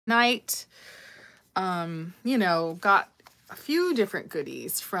night. You know, got a few different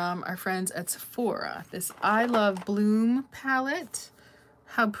goodies from our friends at Sephora. This I Love Bloom palette.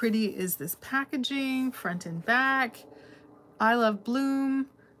 How pretty is this packaging, front and back? I Love Bloom.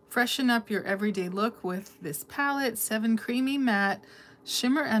 Freshen up your everyday look with this palette. 7 creamy matte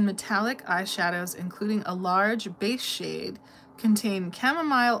shimmer and metallic eyeshadows, including a large base shade, contain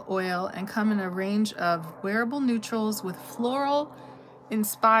chamomile oil and come in a range of wearable neutrals with floral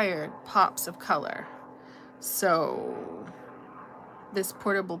inspired pops of color. So this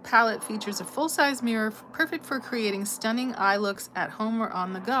portable palette features a full-size mirror, perfect for creating stunning eye looks at home or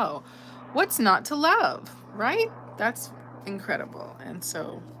on the go. What's not to love, right? That's incredible. And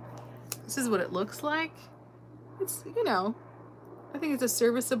so this is what it looks like. It's, you know, I think it's a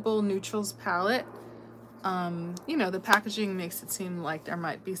serviceable neutrals palette. You know, the packaging makes it seem like there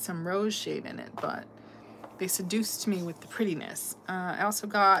might be some rose shade in it, but they seduced me with the prettiness. I also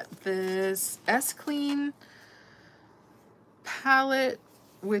got this S-Clean palette,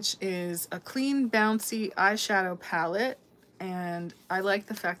 which is a clean, bouncy eyeshadow palette. And I like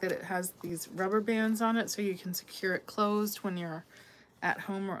the fact that it has these rubber bands on it so you can secure it closed when you're at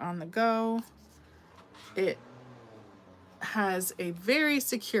home or on the go. It has a very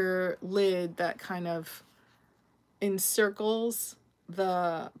secure lid that kind of encircles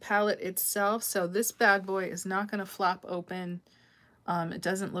the palette itself, so this bad boy is not going to flop open. It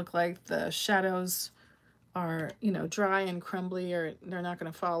doesn't look like the shadows are, you know, dry and crumbly, or they're not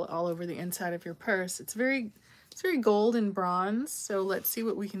going to fall all over the inside of your purse. It's very gold and bronze, so let's see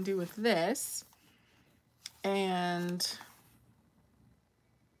what we can do with this. And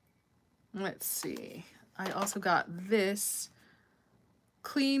let's see, I also got this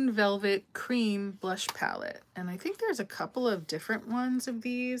Clean Velvet Cream Blush Palette. And I think there's a couple of different ones of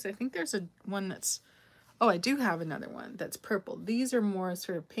these. I think there's a one that's, oh, I do have another one that's purple. These are more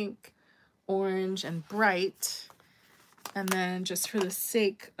sort of pink, orange, and bright. And then just for the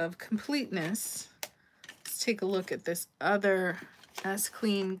sake of completeness, let's take a look at this other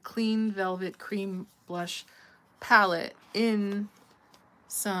S-Clean Clean Velvet Cream Blush Palette in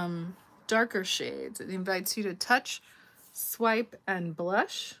some darker shades. It invites you to touch, swipe, and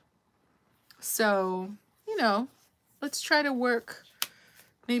blush. So, you know, let's try to work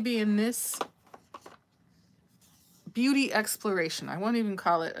maybe in this beauty exploration. I won't even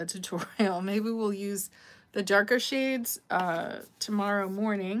call it a tutorial. Maybe we'll use the darker shades tomorrow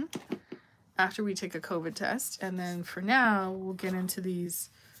morning after we take a COVID test. And then for now, we'll get into these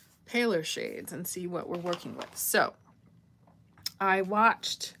paler shades and see what we're working with. So I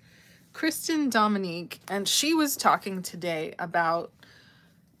watched Kristen Dominique, and she was talking today about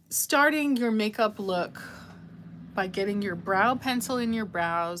starting your makeup look by getting your brow pencil in your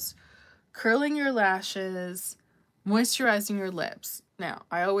brows, curling your lashes, moisturizing your lips. Now,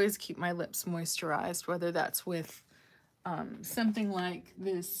 I always keep my lips moisturized, whether that's with something like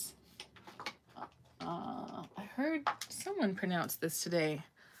this. I heard someone pronounce this today,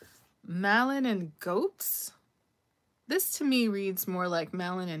 Malin and Goats. This to me reads more like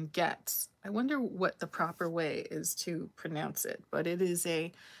Malin and Getz. I wonder what the proper way is to pronounce it, but it is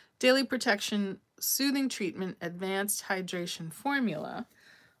a daily protection, soothing treatment, advanced hydration formula.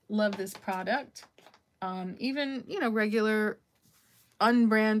 Love this product. Even, you know, regular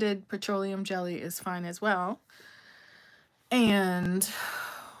unbranded petroleum jelly is fine as well. And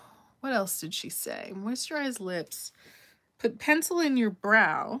what else did she say? Moisturize lips. Put pencil in your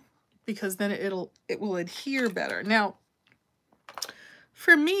brow because then it will adhere better. Now,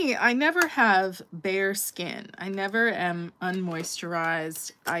 for me, I never have bare skin. I never am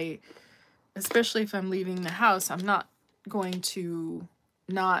unmoisturized. Especially if I'm leaving the house, I'm not going to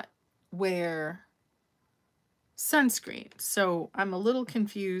not wear sunscreen. So I'm a little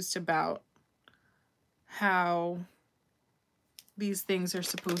confused about how these things are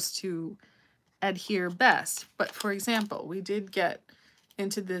supposed to adhere best. But for example, we did get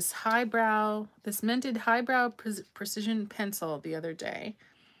into this Mented Highbrow Precision Pencil the other day.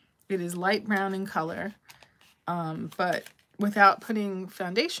 It is light brown in color, but without putting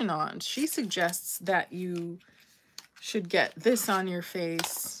foundation on. She suggests that you should get this on your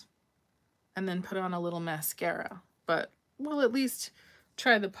face and then put on a little mascara. But we'll at least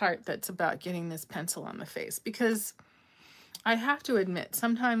try the part that's about getting this pencil on the face, because I have to admit,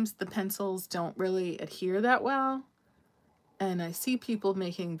 sometimes the pencils don't really adhere that well. And I see people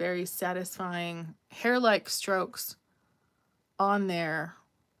making very satisfying hair-like strokes on their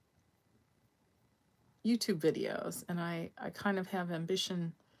YouTube videos. And I kind of have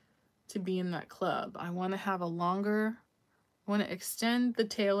ambition to be in that club. I want to extend the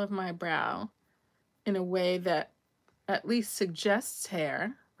tail of my brow in a way that at least suggests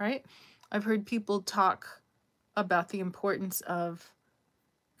hair, right? I've heard people talk about the importance of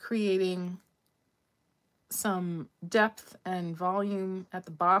creating some depth and volume at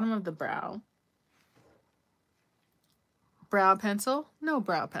the bottom of the brow. Brow pencil, no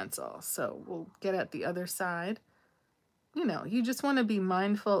brow pencil. So we'll get at the other side. You know, you just want to be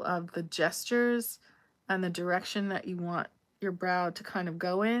mindful of the gestures and the direction that you want your brow to kind of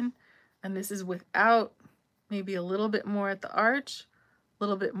go in. And this is without, maybe a little bit more at the arch, a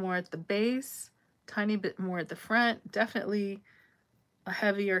little bit more at the base, tiny bit more at the front, definitely a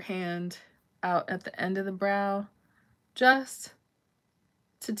heavier hand out at the end of the brow, just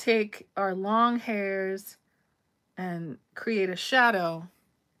to take our long hairs and create a shadow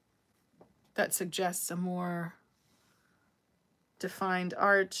that suggests a more defined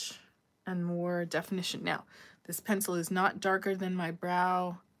arch and more definition. Now, this pencil is not darker than my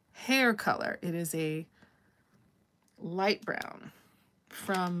brow hair color. It is a light brown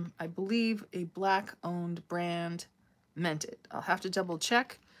from, I believe, a black-owned brand, Mented. I'll have to double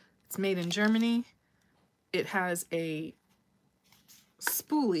check. It's made in Germany. It has a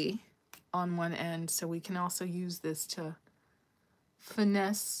spoolie on one end, so we can also use this to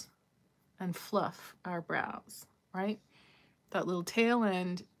finesse and fluff our brows, right? That little tail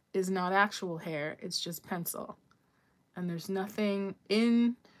end is not actual hair, it's just pencil. And there's nothing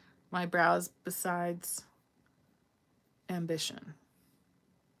in my brows besides ambition.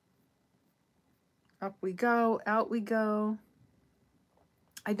 Up we go, out we go.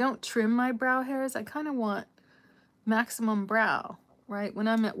 I don't trim my brow hairs. I kind of want maximum brow, right? When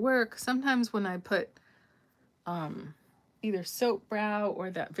I'm at work, sometimes when I put either soap brow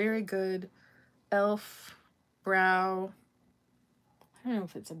or that very good e.l.f. brow, I don't know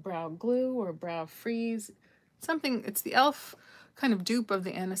if it's a brow glue or brow freeze, something, it's the e.l.f. kind of dupe of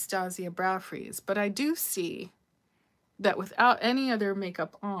the Anastasia brow freeze. But I do see that without any other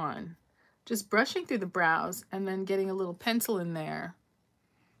makeup on, just brushing through the brows and then getting a little pencil in there,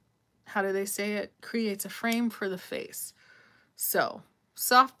 how do they say it? Creates a frame for the face. So,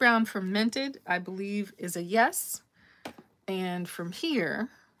 soft brown from Mented, I believe, is a yes. And from here,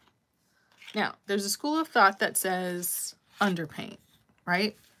 now, there's a school of thought that says underpaint,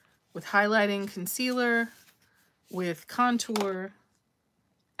 right? With highlighting concealer, with contour,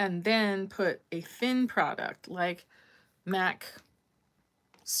 and then put a thin product like MAC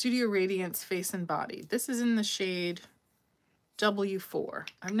Studio Radiance Face and Body. This is in the shade W4.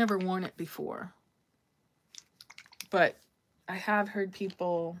 I've never worn it before, but I have heard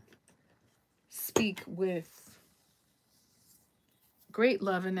people speak with great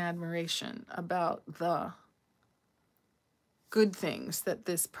love and admiration about the good things that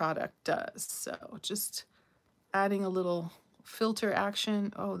this product does. So just adding a little filter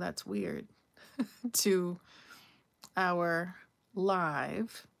action, oh, that's weird, to our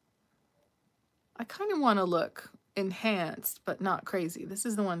live. I kind of want to look enhanced, but not crazy. This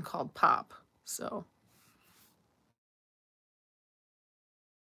is the one called Pop. So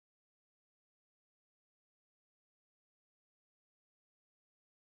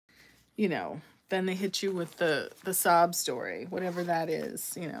you know, then they hit you with the sob story, whatever that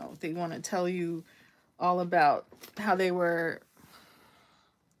is. You know, they want to tell you all about how they were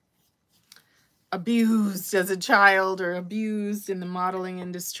abused as a child or abused in the modeling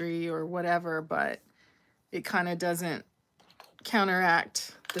industry or whatever, but it kind of doesn't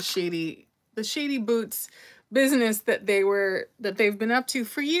counteract the shady boots business that they've been up to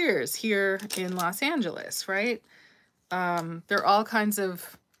for years here in Los Angeles, right? There are all kinds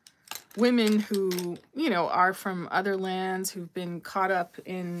of women who, you know, are from other lands who've been caught up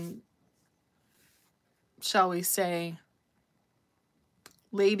in, shall we say,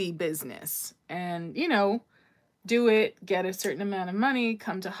 lady business, and, you know, do it, get a certain amount of money,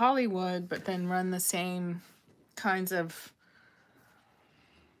 come to Hollywood, but then run the same kinds of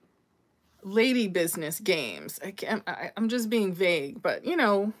lady business games. I'm just being vague, but, you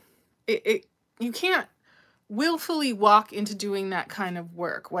know, you can't willfully walk into doing that kind of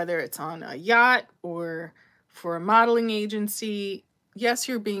work, whether it's on a yacht or for a modeling agency. Yes,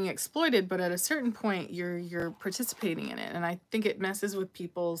 you're being exploited, but at a certain point you're participating in it. And I think it messes with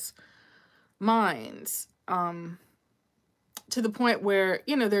people's minds to the point where,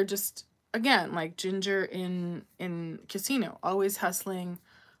 you know, they're just, again, like Ginger in Casino, always hustling,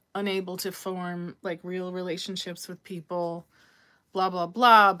 unable to form like real relationships with people, blah, blah,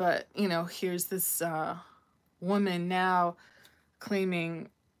 blah. But, you know, here's this woman now claiming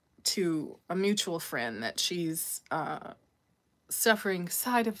to a mutual friend that she's suffering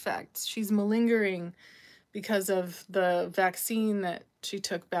side effects. She's malingering because of the vaccine that she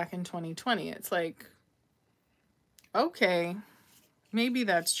took back in 2020. It's like, okay, Maybe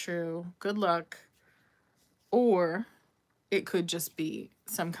that's true. Good luck. Or it could just be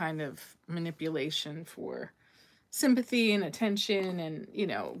some kind of manipulation for sympathy and attention and, you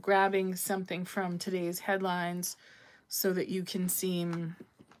know, grabbing something from today's headlines so that you can seem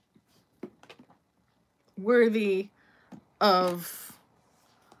worthy of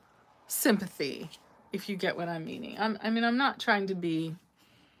sympathy, if you get what I'm meaning. I'm not trying to be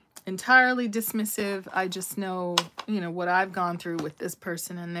entirely dismissive. I just know, you know, what I've gone through with this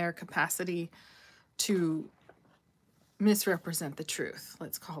person and their capacity to misrepresent the truth.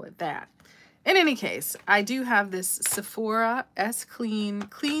 Let's call it that. In any case, I do have this Sephora S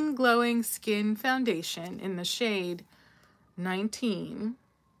Clean Glowing Skin Foundation in the shade 19,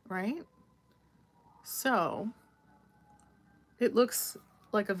 right? So it looks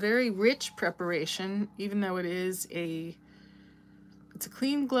like a very rich preparation, even though it's a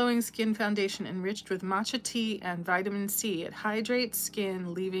clean glowing skin foundation enriched with matcha tea and vitamin C. It hydrates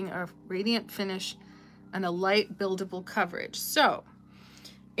skin, leaving a radiant finish and a light buildable coverage. So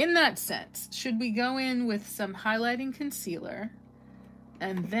in that sense, should we go in with some highlighting concealer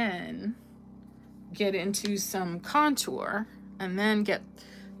and then get into some contour and then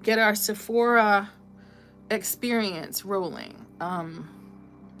get our Sephora experience rolling?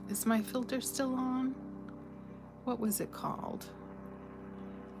 Is my filter still on? What was it called?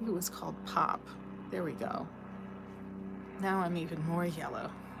 I think it was called Pop. There we go. Now I'm even more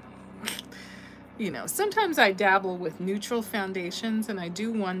yellow. You know, sometimes I dabble with neutral foundations and I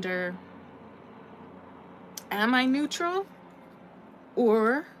do wonder, am I neutral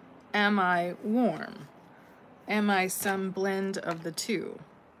or am I warm? Am I some blend of the two?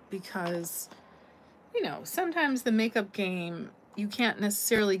 Because, you know, sometimes the makeup game, you can't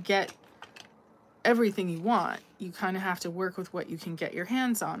necessarily get everything you want. You kind of have to work with what you can get your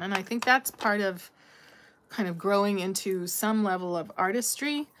hands on. And I think that's part of kind of growing into some level of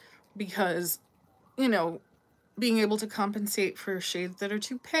artistry, because, you know, being able to compensate for shades that are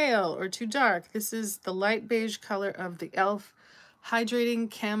too pale or too dark. This is the light beige color of the e.l.f.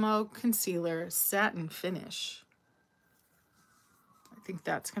 Hydrating Camo Concealer Satin Finish. I think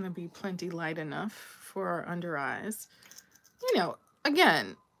that's going to be plenty light enough for our under eyes. You know,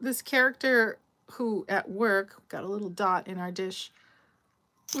 again, this character who at work, got a little dot in our dish,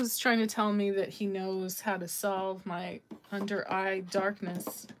 was trying to tell me that he knows how to solve my under eye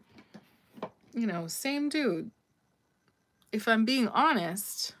darkness. You know, same dude. If I'm being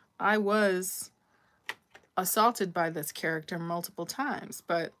honest, I was assaulted by this character multiple times,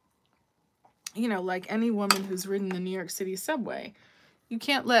 but, you know, like any woman who's ridden the New York City subway, you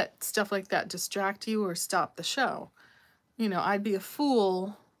can't let stuff like that distract you or stop the show. You know, I'd be a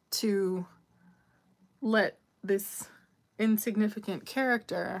fool to let this insignificant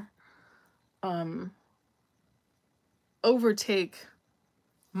character overtake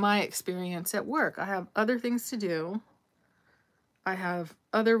my experience at work. I have other things to do. I have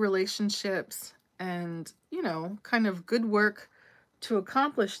other relationships and, you know, kind of good work to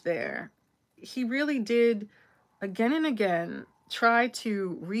accomplish there. He really did, again and again, try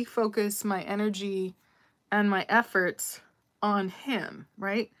to refocus my energy and my efforts on him,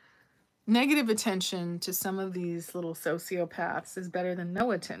 right? Negative attention to some of these little sociopaths is better than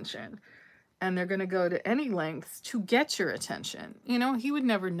no attention. And they're going to go to any lengths to get your attention. You know, he would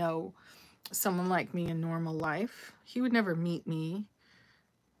never know someone like me in normal life. He would never meet me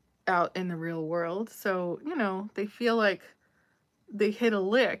out in the real world. So, you know, they feel like they hit a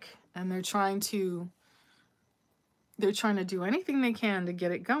lick and they're trying to do anything they can to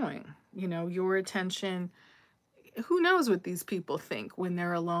get it going. You know, your attention. Who knows what these people think when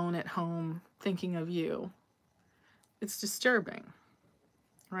they're alone at home thinking of you? It's disturbing,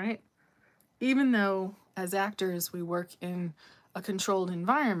 right? Even though as actors we work in a controlled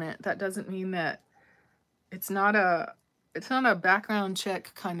environment, that doesn't mean that it's not a background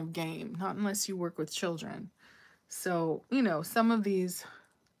check kind of game, not unless you work with children. So, you know, some of these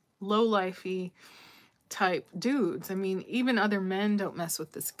low-lifey type dudes, I mean, even other men don't mess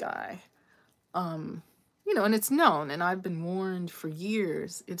with this guy. You know, and it's known, and I've been warned for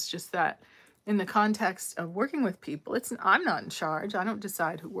years. It's just that in the context of working with people, I'm not in charge. I don't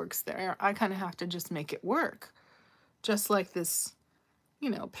decide who works there. I kind of have to just make it work. Just like this, you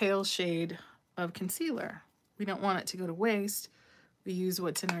know, pale shade of concealer. We don't want it to go to waste. We use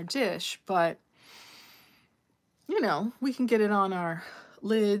what's in our dish, but, you know, we can get it on our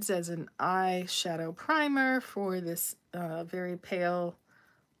lids as an eyeshadow primer for this very pale,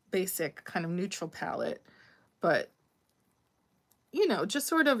 basic kind of neutral palette. But, you know, just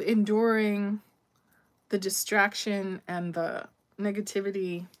sort of enduring the distraction and the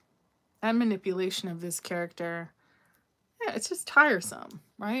negativity and manipulation of this character. yeah, it's just tiresome,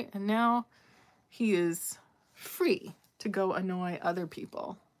 right? And now he is free to go annoy other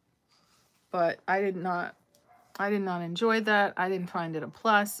people. But I did not enjoy that. I didn't find it a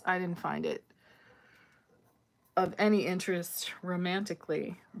plus. I didn't find it of any interest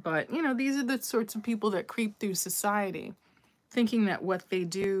romantically. But, you know, these are the sorts of people that creep through society thinking that what they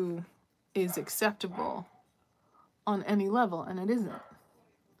do is acceptable on any level, and it isn't.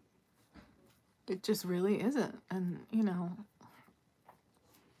 It just really isn't. And, you know,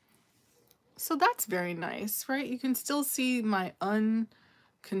 so that's very nice, right? You can still see my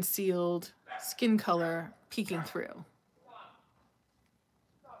unconcealed skin color peeking through.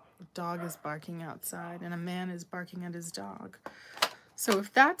 A dog is barking outside and a man is barking at his dog. So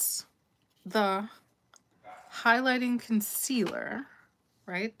if that's the highlighting concealer,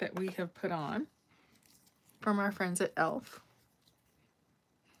 right, that we have put on from our friends at e.l.f.,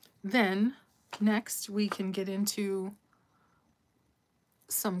 then next we can get into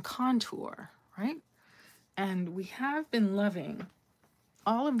some contour, right? And we have been loving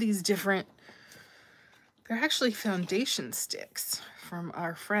all of these different, they're actually foundation sticks from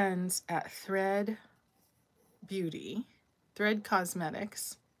our friends at Thread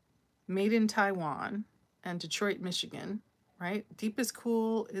Cosmetics, made in Taiwan and Detroit, Michigan, right? Deepest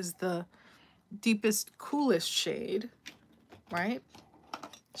Cool is the deepest, coolest shade, right?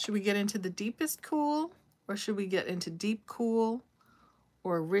 Should we get into the deepest cool, or should we get into deep cool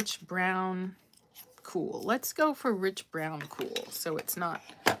or rich brown cool? Let's go for rich brown cool, so it's not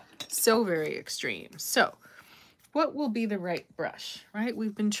so very extreme. So what will be the right brush, right?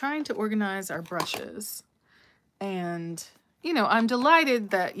 We've been trying to organize our brushes, and, you know, I'm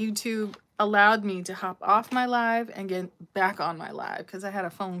delighted that YouTube allowed me to hop off my live and get back on my live, because I had a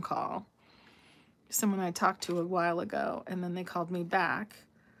phone call, someone I talked to a while ago, and then they called me back.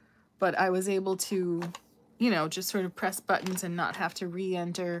 But I was able to, you know, just sort of press buttons and not have to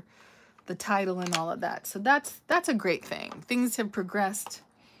re-enter the title and all of that. So that's a great thing. Things have progressed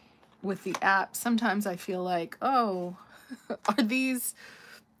with the app. Sometimes I feel like, oh, are these,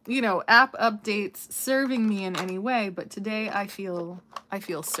 you know, app updates serving me in any way? But today I feel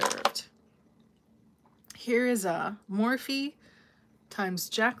served. Here is a Morphe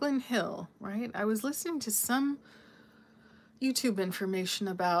times Jaclyn Hill, right? I was listening to some YouTube information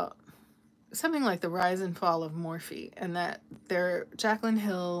about something like the rise and fall of Morphe, and that their Jaclyn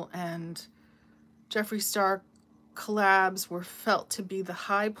Hill and Jeffree Star collabs were felt to be the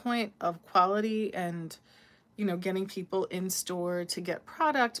high point of quality and, you know, getting people in store to get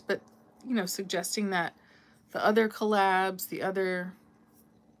product, but, you know, suggesting that the other collabs, the other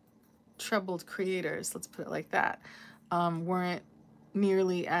troubled creators, let's put it like that, weren't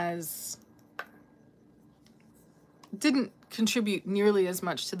nearly as, didn't contribute nearly as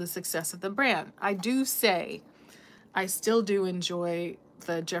much to the success of the brand. I do say I still do enjoy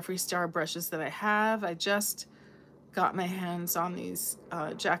the Jeffree Star brushes that I have. I just got my hands on these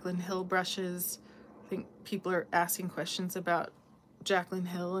Jaclyn Hill brushes. I think people are asking questions about Jaclyn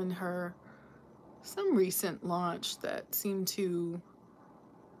Hill and her some recent launch that seemed to,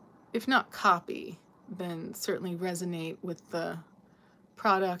 if not copy, then certainly resonate with the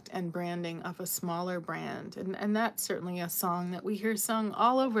product and branding of a smaller brand. And that's certainly a song that we hear sung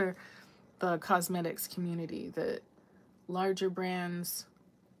all over the cosmetics community, that larger brands,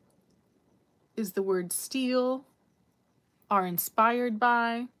 is the word steal, are inspired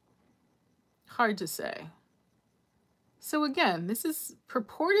by, hard to say. So again, this is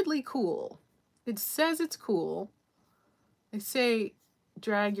purportedly cool. It says it's cool. They say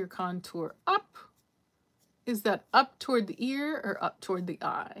drag your contour up. Is that up toward the ear or up toward the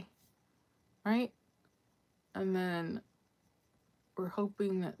eye? Right? And then we're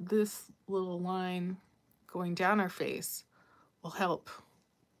hoping that this little line going down our face will help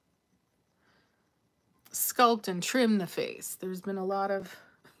sculpt and trim the face. There's been a lot of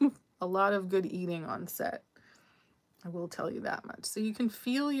good eating on set. I will tell you that much. So you can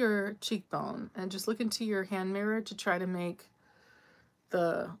feel your cheekbone and just look into your hand mirror to try to make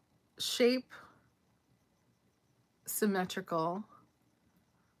the shape symmetrical,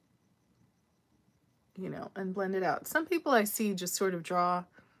 you know, and blend it out. Some people I see just sort of draw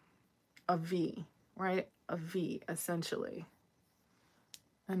a V, right? A V, essentially.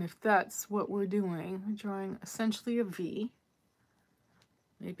 And if that's what we're doing, we're drawing essentially a V.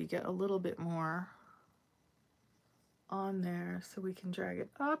 Maybe get a little bit more on there so we can drag it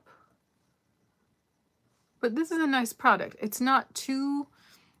up. But this is a nice product. It's not too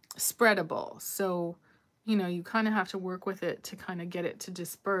spreadable. So, you know, you kind of have to work with it to kind of get it to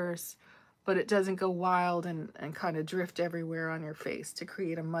disperse, but it doesn't go wild and kind of drift everywhere on your face to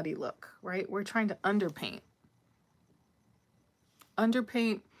create a muddy look, right? We're trying to underpaint.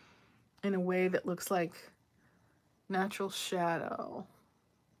 underpaint in a way that looks like natural shadow,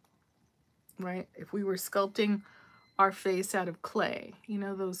 right? If we were sculpting our face out of clay, you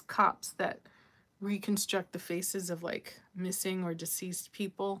know, those cops that reconstruct the faces of like missing or deceased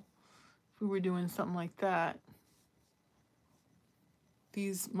people. If we were doing something like that,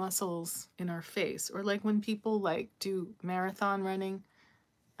 these muscles in our face, or like when people like do marathon running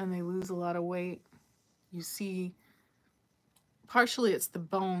and they lose a lot of weight, you see partially it's the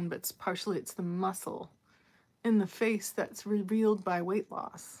bone, but partially it's the muscle in the face that's revealed by weight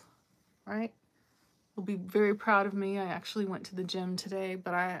loss, right? You'll be very proud of me. I actually went to the gym today,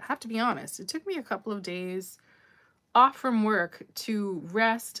 but I have to be honest, it took me a couple of days off from work to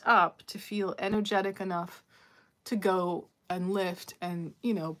rest up, to feel energetic enough to go and lift and,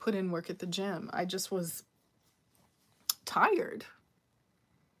 you know, put in work at the gym. I just was tired,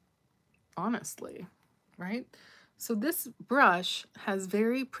 honestly, right? So this brush has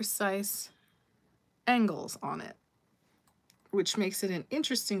very precise angles on it, which makes it an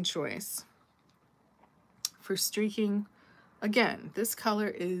interesting choice for streaking. Again, this color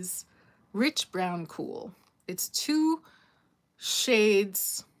is Rich Brown Cool. It's 2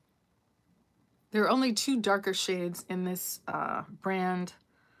 shades. There are only 2 darker shades in this brand.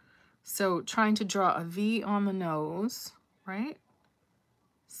 So trying to draw a V on the nose, right?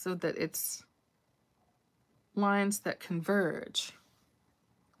 So that it's lines that converge,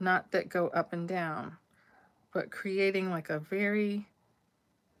 not that go up and down, but creating like a very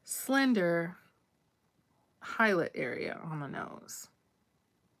slender highlight area on the nose,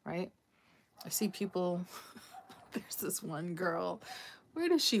 right? I see people, there's this one girl, where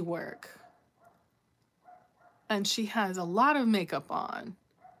does she work? And she has a lot of makeup on,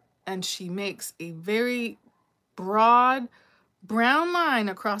 and she makes a very broad brown line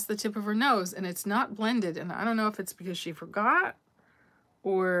across the tip of her nose, and it's not blended. And I don't know if it's because she forgot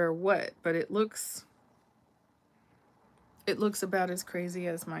or what, but it looks about as crazy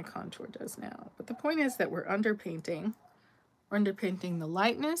as my contour does now. But the point is that we're underpainting. We're underpainting the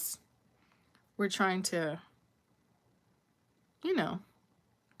lightness. We're trying to, you know,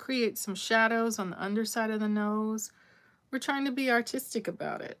 create some shadows on the underside of the nose. We're trying to be artistic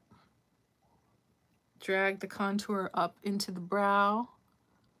about it. Drag the contour up into the brow.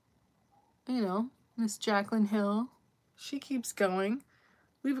 You know, Miss Jaclyn Hill, she keeps going.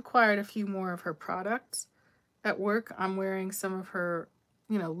 We've acquired a few more of her products. At work, I'm wearing some of her,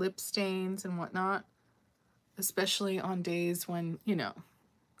 you know, lip stains and whatnot, especially on days when, you know,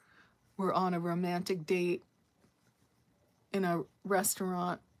 we're on a romantic date in a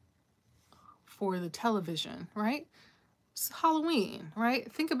restaurant for the television, right? It's Halloween,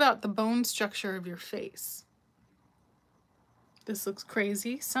 right? Think about the bone structure of your face. This looks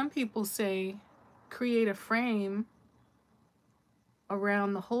crazy. Some people say create a frame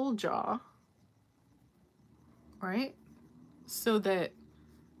around the whole jaw, right? So that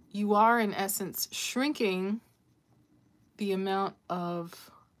you are, in essence, shrinking the amount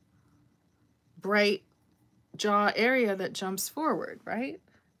of bright jaw area that jumps forward, right?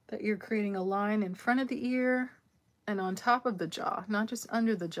 That you're creating a line in front of the ear and on top of the jaw, not just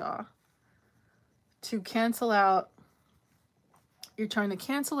under the jaw, to cancel out, you're trying to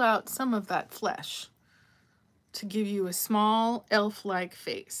cancel out some of that flesh to give you a small elf-like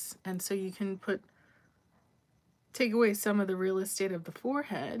face. And so you can take away some of the real estate of the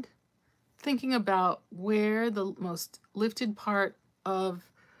forehead, thinking about where the most lifted part of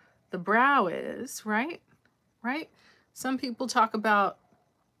the brow is, right? Right? Some people talk about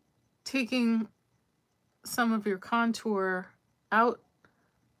taking some of your contour out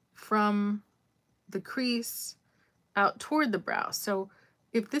from the crease out toward the brow. So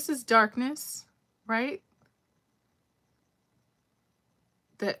if this is darkness, right,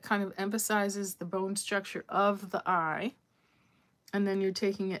 that kind of emphasizes the bone structure of the eye, and then you're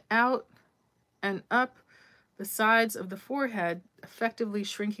taking it out and up the sides of the forehead, effectively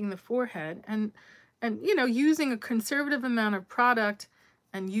shrinking the forehead, and you know, using a conservative amount of product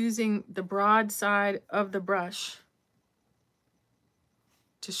and using the broad side of the brush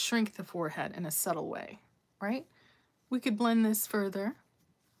to shrink the forehead in a subtle way, right? We could blend this further,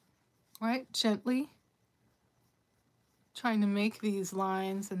 right? Gently, trying to make these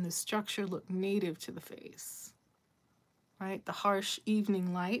lines and the structure look native to the face, right? The harsh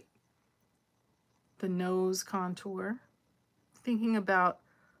evening light, the nose contour, thinking about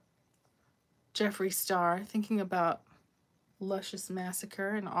Jeffree Star, thinking about Luscious Massacre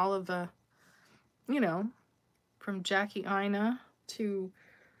and all of the, you know, from Jackie Aina to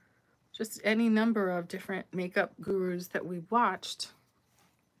just any number of different makeup gurus that we've watched.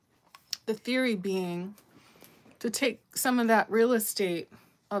 The theory being to take some of that real estate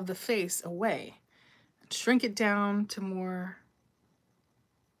of the face away, shrink it down to more,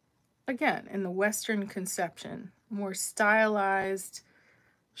 again, in the Western conception, more stylized,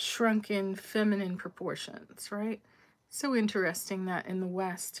 shrunken, feminine proportions, right? So interesting that in the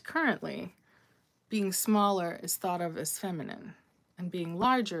West, currently, being smaller is thought of as feminine, and being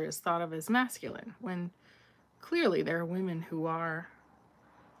larger is thought of as masculine, when clearly there are women who are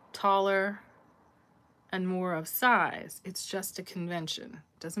taller and more of size. It's just a convention.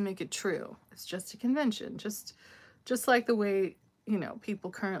 Doesn't make it true. It's just a convention. Just like the way, you know,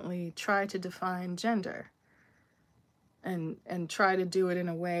 people currently try to define gender and try to do it in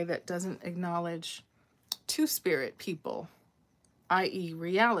a way that doesn't acknowledge two-spirit people, i.e.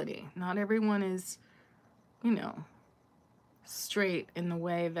 reality. Not everyone is, you know, straight in the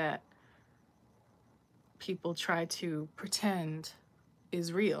way that people try to pretend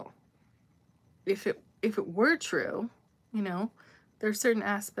is real. If it were true, you know, there are certain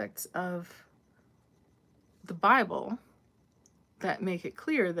aspects of the Bible that make it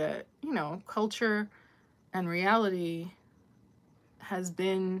clear that, you know, culture and reality has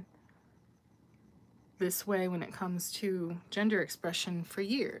been this way when it comes to gender expression for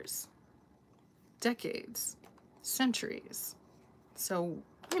years, decades, centuries. So,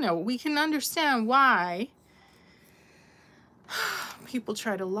 you know, we can understand why people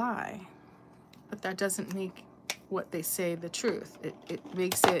try to lie, but that doesn't make what they say the truth. It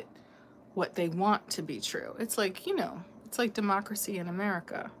makes it what they want to be true. It's like, you know, it's like democracy in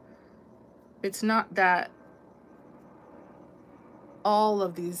America. It's not that all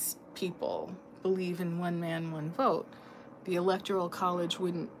of these people believe in one man, one vote. The Electoral College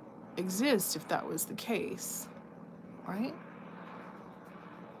wouldn't exist if that was the case, right?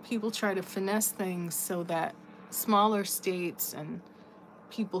 People try to finesse things so that smaller states and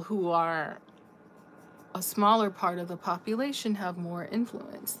people who are a smaller part of the population have more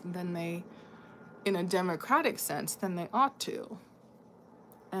influence than they, in a democratic sense, than they ought to.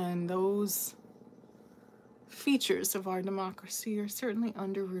 And those features of our democracy are certainly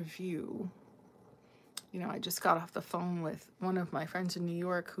under review. You know, I just got off the phone with one of my friends in New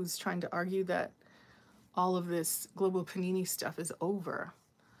York who's trying to argue that all of this global panini stuff is over.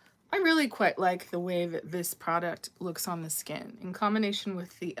 I really quite like the way that this product looks on the skin in combination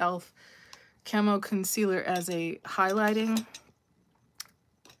with the e.l.f. Camo Concealer as a highlighting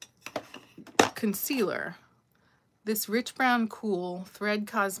concealer. This Rich Brown Cool Thread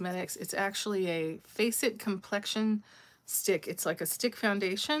Cosmetics, it's actually a Face It complexion stick. It's like a stick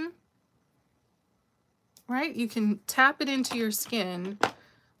foundation, right? You can tap it into your skin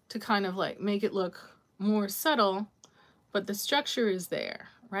to kind of like make it look more subtle, but the structure is there,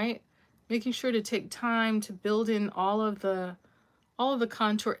 right? Making sure to take time to build in all of the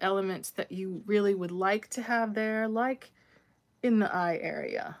contour elements that you really would like to have there, like in the eye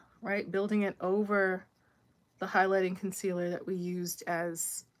area, right? Building it over the highlighting concealer that we used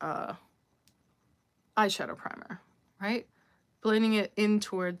as eyeshadow primer, right? Blending it in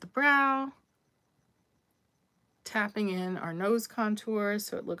toward the brow, tapping in our nose contour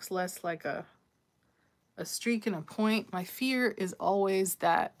so it looks less like a streak and a point. My fear is always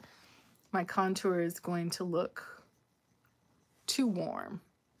that my contour is going to look too warm,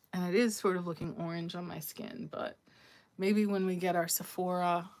 and it is sort of looking orange on my skin, but maybe when we get our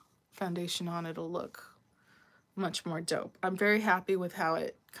Sephora foundation on, it'll look much more dope. I'm very happy with how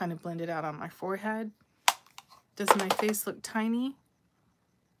it kind of blended out on my forehead. Does my face look tiny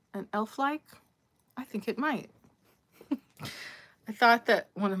and elf-like? I think it might. I thought that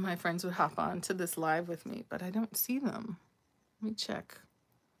one of my friends would hop on to this live with me, but I don't see them. Let me check.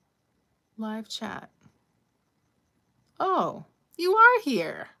 Live chat. Oh, you are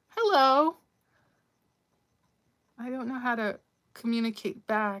here. Hello. I don't know how to communicate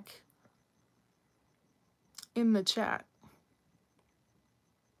back in the chat.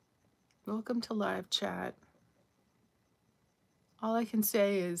 Welcome to live chat. All I can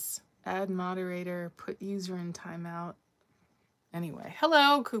say is add moderator, put user in timeout. Anyway,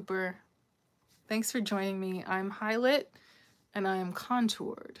 hello, Cooper. Thanks for joining me. I'm highlit and I am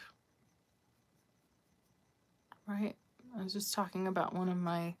contoured. Right? I was just talking about one of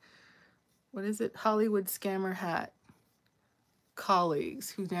my, what is it, Hollywood Scammer Hat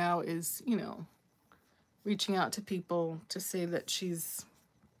colleagues who now is, you know, reaching out to people to say that she's,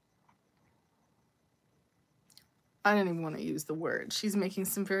 I don't even want to use the word. She's making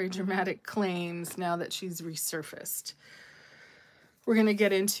some very dramatic claims now that she's resurfaced. We're going to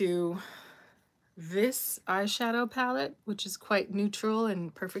get into this eyeshadow palette, which is quite neutral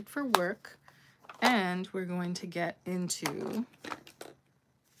and perfect for work. And we're going to get into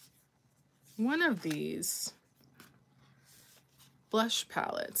one of these blush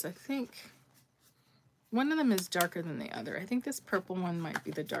palettes. I think one of them is darker than the other. I think this purple one might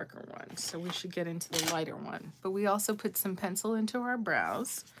be the darker one, so we should get into the lighter one. But we also put some pencil into our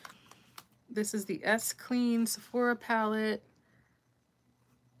brows. This is the S Clean Sephora palette.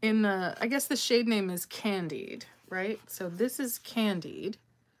 In the, I guess the shade name is Candied, right? So this is Candied,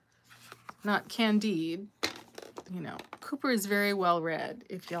 not Candide. You know, Cooper is very well read,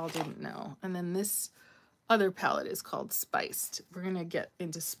 if y'all didn't know. And then this other palette is called Spiced. We're gonna get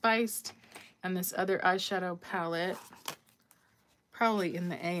into Spiced. And this other eyeshadow palette, probably in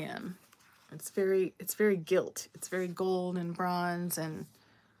the AM. It's very gilt. It's very gold and bronze, and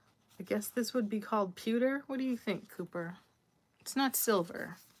I guess this would be called pewter. What do you think, Cooper? It's not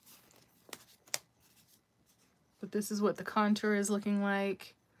silver. But this is what the contour is looking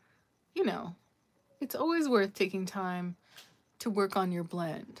like. You know, it's always worth taking time to work on your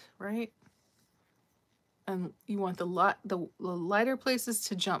blend, right? And you want the lighter places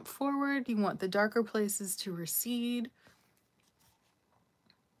to jump forward. You want the darker places to recede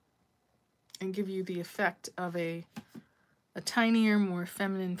and give you the effect of a tinier, more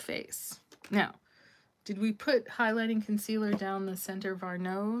feminine face. Now, did we put highlighting concealer down the center of our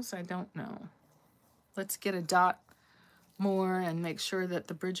nose? I don't know. Let's get a dot more and make sure that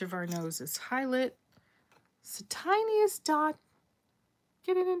the bridge of our nose is highlit. It's the tiniest dot.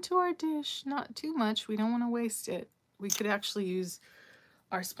 Get it into our dish, not too much. We don't want to waste it. We could actually use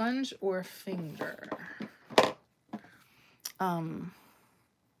our sponge or finger.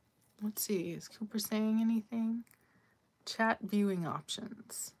 Let's see, is Cooper saying anything? Chat viewing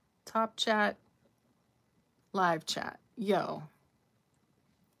options. Top chat, live chat. Yo.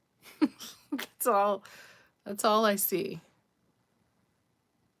 That's all I see.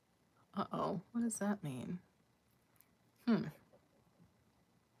 Uh-oh, what does that mean?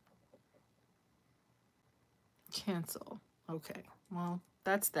 Cancel. Okay, well,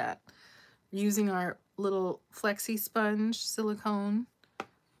 that's that. We're using our little flexi sponge silicone.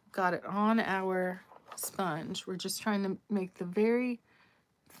 Got it on our sponge. We're just trying to make the very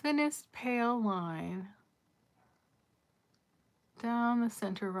thinnest pale line down the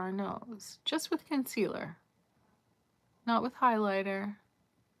center of our nose, just with concealer, not with highlighter,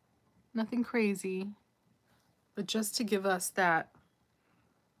 nothing crazy, but just to give us that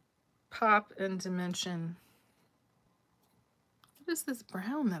pop and dimension. What is this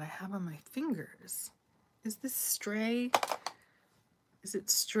brown that I have on my fingers? Is this stray? Is it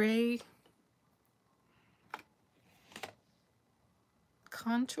stray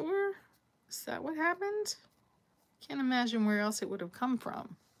contour? Is that what happened? Can't imagine where else it would have come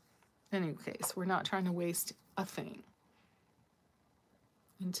from. In any case, we're not trying to waste a thing.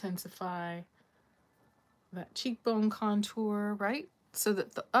 Intensify that cheekbone contour, right? So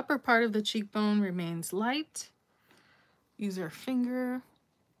that the upper part of the cheekbone remains light. Use our finger,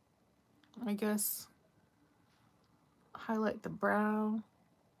 I guess. Highlight the brow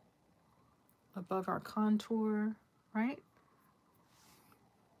above our contour, right?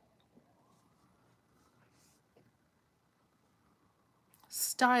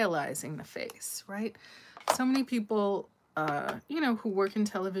 Stylizing the face, right? So many people, you know, who work in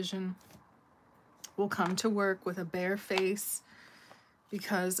television will come to work with a bare face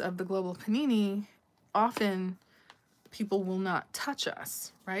because of the global panini. Often people will not touch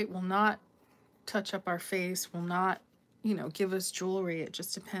us, right? Will not touch up our face, will not, you know, give us jewelry. It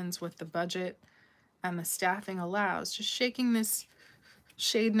just depends what the budget and the staffing allows. Just shaking this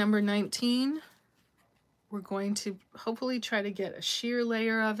shade number 19. We're going to hopefully try to get a sheer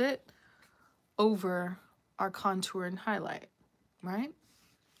layer of it over our contour and highlight, right?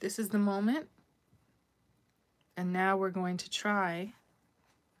 This is the moment. And now we're going to try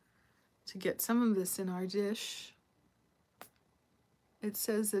to get some of this in our dish. It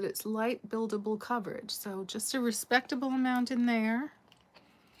says that it's light buildable coverage, so just a respectable amount in there.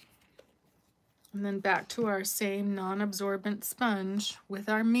 And then back to our same non-absorbent sponge with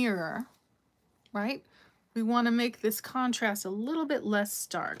our mirror, right? We want to make this contrast a little bit less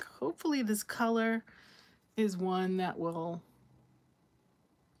stark. Hopefully this color is one that will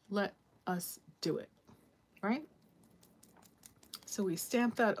let us do it, right? So we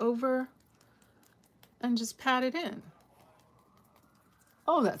stamp that over and just pat it in.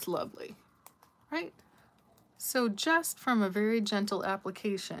 Oh, that's lovely, right? So just from a very gentle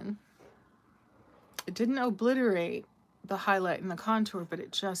application, it didn't obliterate the highlight and the contour, but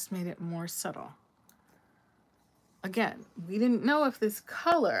it just made it more subtle. Again, we didn't know if this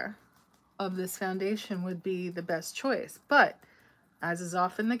color of this foundation would be the best choice, but as is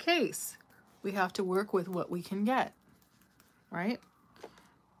often the case, we have to work with what we can get, right?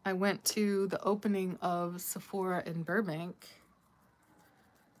 I went to the opening of Sephora in Burbank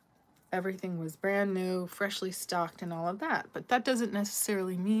everything was brand new, freshly stocked and all of that. But that doesn't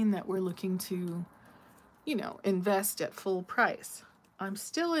necessarily mean that we're looking to, you know, invest at full price. I'm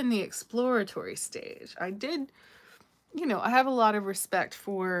still in the exploratory stage. I did, you know, I have a lot of respect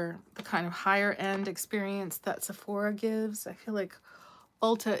for the kind of higher end experience that Sephora gives. I feel like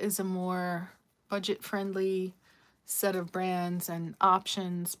Ulta is a more budget friendly set of brands and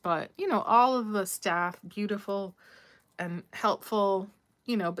options, but you know, all of the staff beautiful and helpful,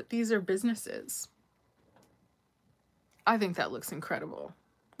 you know, but these are businesses. I think that looks incredible.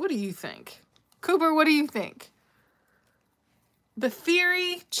 What do you think? Cooper, what do you think? The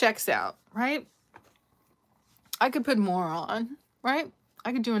theory checks out, right? I could put more on, right?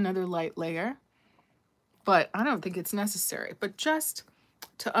 I could do another light layer, but I don't think it's necessary. But just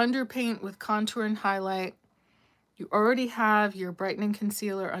to underpaint with contour and highlight, you already have your brightening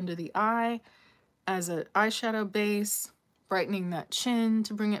concealer under the eye as an eyeshadow base, brightening that chin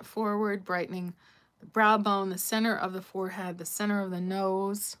to bring it forward, brightening the brow bone, the center of the forehead, the center of the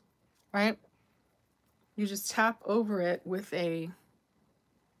nose, right? You just tap over it with a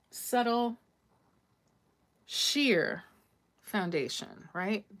subtle sheer foundation,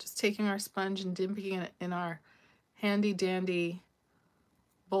 right? Just taking our sponge and dipping it in our handy dandy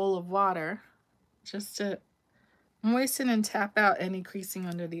bowl of water just to moisten and tap out any creasing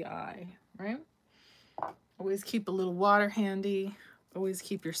under the eye, right? Always keep a little water handy. Always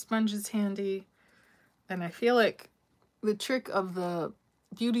keep your sponges handy. And I feel like the trick of the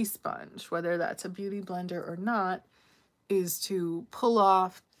beauty sponge, whether that's a beauty blender or not, is to pull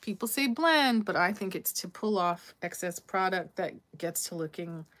off, people say blend, but I think it's to pull off excess product that gets to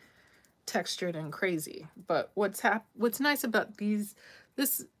looking textured and crazy. But what's nice about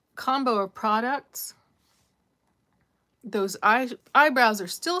this combo of products, those eyebrows are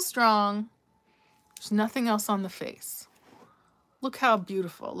still strong. There's nothing else on the face. Look how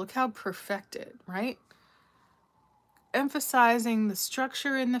beautiful, look how perfected, right? Emphasizing the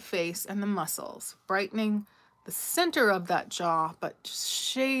structure in the face and the muscles, brightening the center of that jaw, but just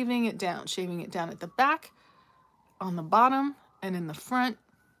shaving it down at the back, on the bottom, and in the front.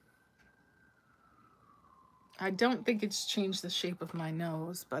 I don't think it's changed the shape of my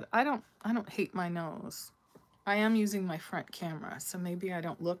nose, but I don't hate my nose. I am using my front camera, so maybe I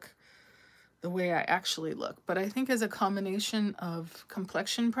don't look the way I actually look. But I think as a combination of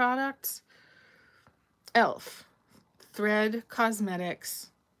complexion products, e.l.f. Thread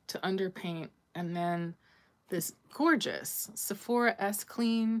Cosmetics to underpaint, and then this gorgeous Sephora S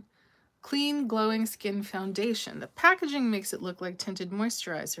Clean Glowing Skin Foundation. The packaging makes it look like tinted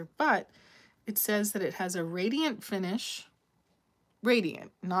moisturizer, but it says that it has a radiant finish.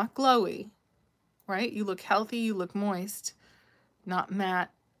 Radiant, not glowy, right? You look healthy, you look moist, not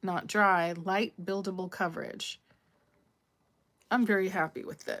matte, not dry, light buildable coverage. I'm very happy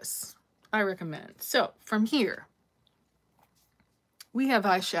with this. I recommend. So from here, we have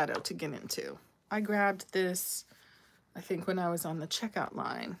eyeshadow to get into. I grabbed this, I think when I was on the checkout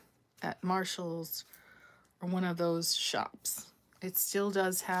line at Marshall's or one of those shops. It still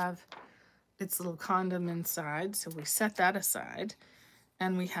does have its little condom inside, so we set that aside.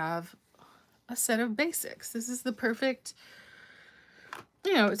 And we have a set of basics. This is the perfect,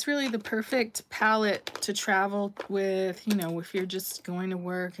 you know, it's really the perfect palette to travel with, you know, if you're just going to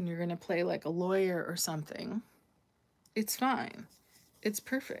work and you're going to play like a lawyer or something. It's fine. It's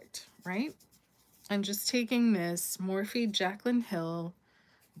perfect, right? I'm just taking this Morphe Jaclyn Hill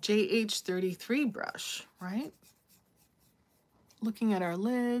JH33 brush, right? Looking at our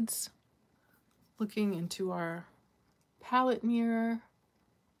lids, looking into our palette mirror,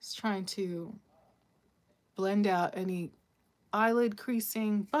 just trying to blend out any eyelid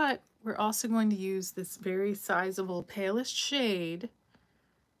creasing, but we're also going to use this very sizable palest shade.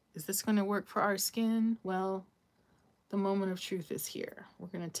 Is this going to work for our skin? Well, the moment of truth is here. We're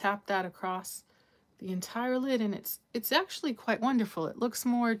going to tap that across the entire lid, and it's actually quite wonderful. It looks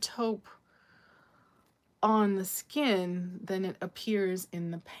more taupe on the skin than it appears in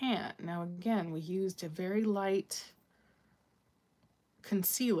the pan. Now again, we used a very light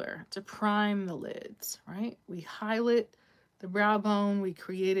concealer to prime the lids, right? We highlight the brow bone. We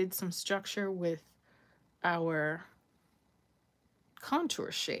created some structure with our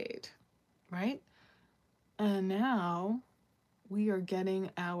contour shade, right? And now we are getting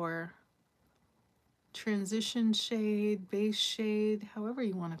our transition shade, base shade, however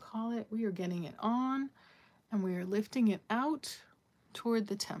you want to call it. We are getting it on, and we are lifting it out toward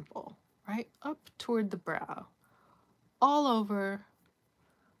the temple, right? Up toward the brow, all over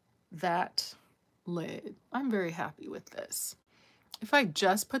that lid. I'm very happy with this. If I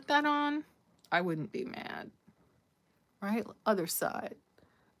just put that on, I wouldn't be mad, right? Other side.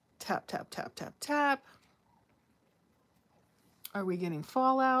 Tap, tap, tap, tap, tap. Are we getting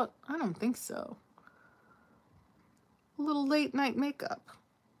fallout? I don't think so. A little late night makeup.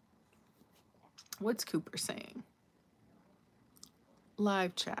 What's Cooper saying?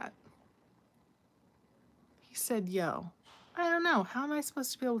 Live chat. He said, yo. I don't know. How am I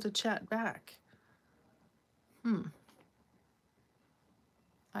supposed to be able to chat back? I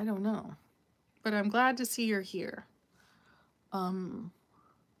don't know. But I'm glad to see you're here.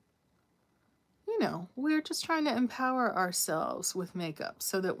 You know, we're just trying to empower ourselves with makeup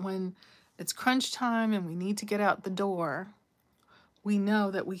so that when it's crunch time and we need to get out the door, we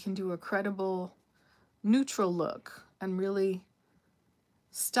know that we can do a credible, neutral look and really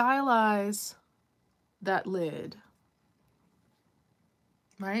stylize that lid,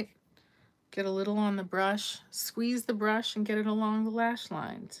 right? Get a little on the brush, squeeze the brush and get it along the lash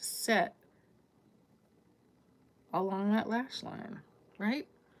line to set along that lash line, right?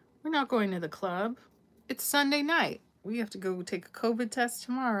 We're not going to the club. It's Sunday night. We have to go take a COVID test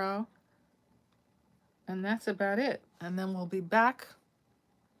tomorrow. And that's about it. And then we'll be back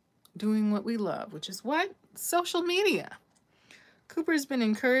doing what we love, which is what? Social media. Cooper's been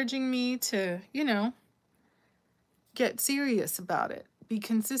encouraging me to, you know, get serious about it, be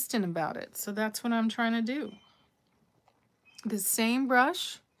consistent about it. So that's what I'm trying to do. The same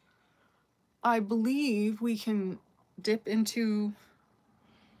brush, I believe we can dip into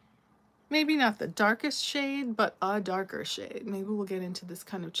maybe not the darkest shade, but a darker shade. Maybe we'll get into this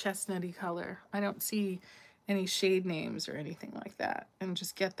kind of chestnutty color. I don't see any shade names or anything like that. And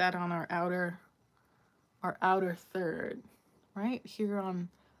just get that on our outer third, right? Here on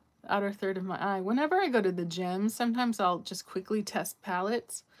the outer third of my eye. Whenever I go to the gym, sometimes I'll just quickly test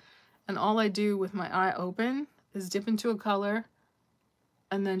palettes. And all I do with my eye open is dip into a color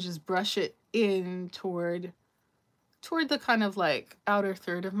and then just brush it in toward the kind of like outer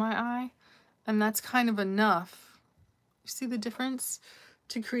third of my eye. And that's kind of enough, you see the difference,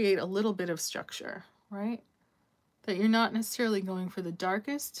 to create a little bit of structure, right? That you're not necessarily going for the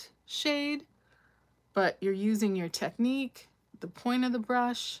darkest shade, but you're using your technique, the point of the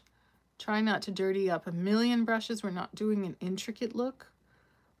brush. Try not to dirty up a million brushes. We're not doing an intricate look,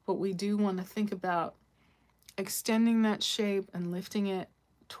 but we do want to think about extending that shape and lifting it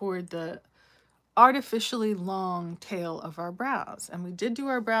toward the artificially long tail of our brows. And we did do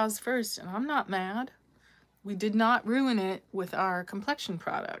our brows first, and I'm not mad. We did not ruin it with our complexion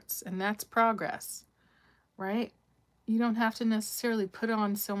products, and that's progress, right? You don't have to necessarily put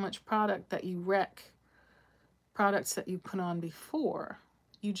on so much product that you wreck products that you put on before.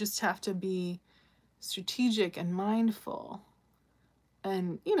 You just have to be strategic and mindful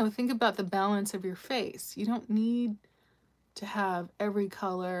and, you know, think about the balance of your face. You don't need to have every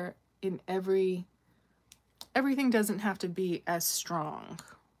color in everything doesn't have to be as strong,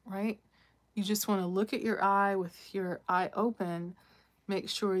 right? You just want to look at your eye with your eye open, make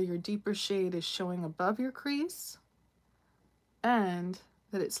sure your deeper shade is showing above your crease and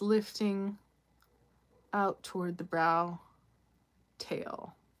that it's lifting out toward the brow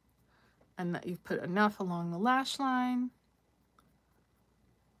tail, and that you've put enough along the lash line,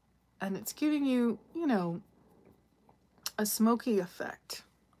 and it's giving you, you know, a smoky effect,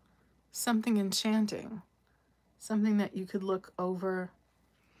 something enchanting, something that you could look over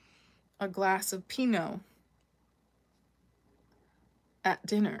a glass of Pinot at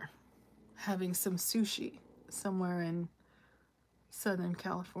dinner, having some sushi somewhere in Southern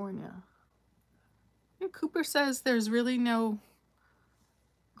California. You know, Cooper says there's really no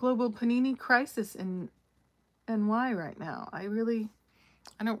global panini crisis in NY right now. I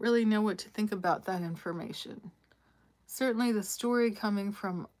don't really know what to think about that information. Certainly the story coming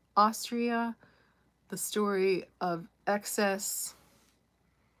from Austria, the story of excess,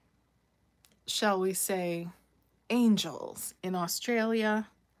 shall we say, angels in Australia,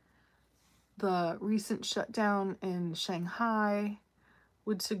 the recent shutdown in Shanghai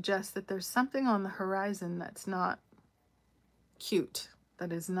would suggest that there's something on the horizon that's not cute,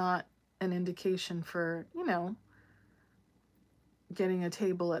 that is not an indication for, you know, getting a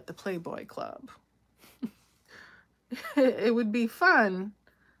table at the Playboy Club. It would be fun,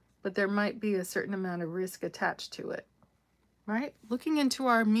 but there might be a certain amount of risk attached to it, right? Looking into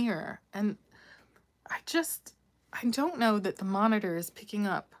our mirror, and I don't know that the monitor is picking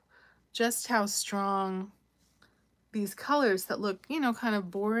up just how strong these colors that look, you know, kind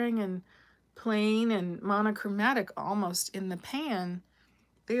of boring and plain and monochromatic almost in the pan,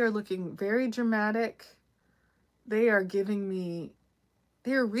 they are looking very dramatic. They are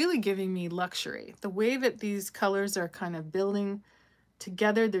really giving me luxury. The way that these colors are kind of building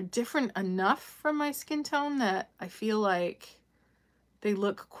together, they're different enough from my skin tone that I feel like they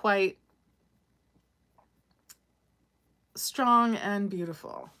look quite strong and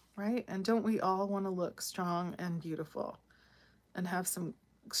beautiful, right? And don't we all want to look strong and beautiful and have some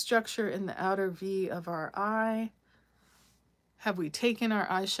structure in the outer V of our eye? Have we taken our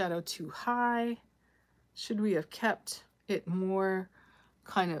eyeshadow too high? Should we have kept it more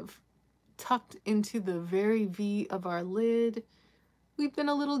kind of tucked into the very V of our lid? We've been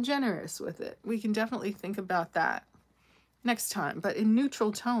a little generous with it. We can definitely think about that next time, but in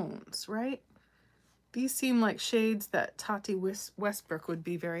neutral tones, right? These seem like shades that Tati Westbrook would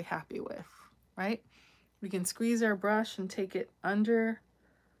be very happy with, right? We can squeeze our brush and take it under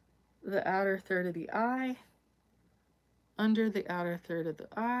the outer third of the eye, under the outer third of the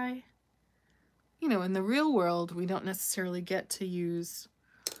eye. You know, in the real world, we don't necessarily get to use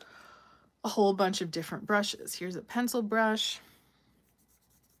a whole bunch of different brushes. Here's a pencil brush.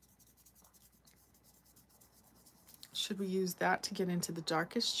 Should we use that to get into the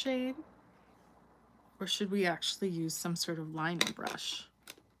darkest shade? Or should we actually use some sort of liner brush?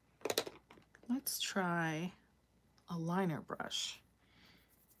 Let's try a liner brush.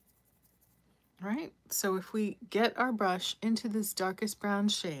 Right? So if we get our brush into this darkest brown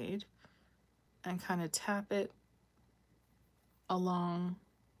shade and kind of tap it along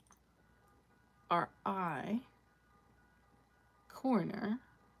our eye corner.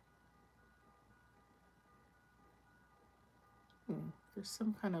 There's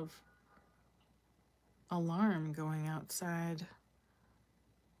some kind of alarm going outside.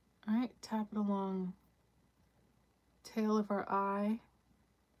 All right, tap it along tail of our eye,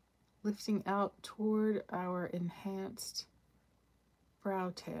 lifting out toward our enhanced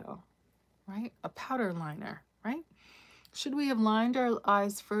brow tail, right? A powder liner, right? Should we have lined our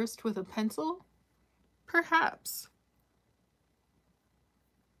eyes first with a pencil? Perhaps.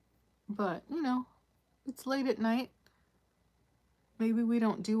 But, you know, it's late at night. Maybe we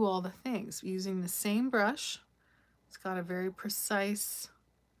don't do all the things. Using the same brush, it's got a very precise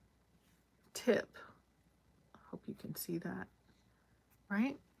tip. I hope you can see that,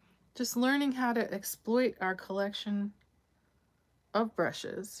 right? Just learning how to exploit our collection of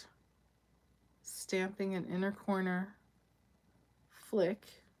brushes, stamping an inner corner flick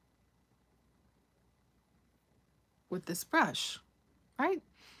with this brush, right?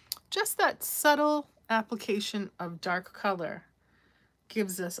 Just that subtle application of dark color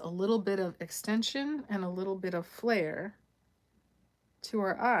gives us a little bit of extension and a little bit of flare to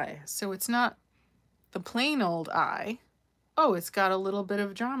our eye. So it's not the plain old eye. Oh, it's got a little bit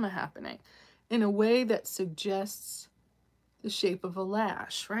of drama happening in a way that suggests the shape of a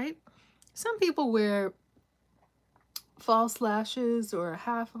lash, right? Some people wear false lashes or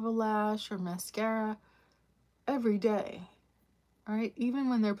half of a lash or mascara every day, right? Even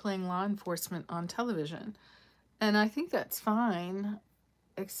when they're playing law enforcement on television. And I think that's fine,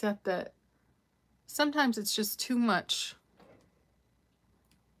 except that sometimes it's just too much.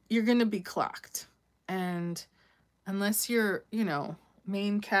 You're going to be clocked. And unless you're, you know,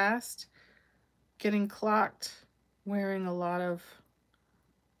 main cast, getting clocked wearing a lot of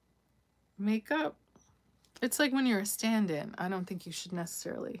makeup, it's like when you're a stand-in. I don't think you should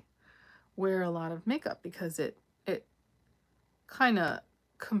necessarily wear a lot of makeup because it kind of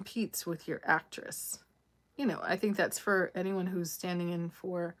competes with your actress. You know, I think that's for anyone who's standing in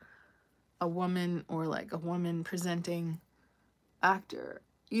for a woman or like a woman presenting actor.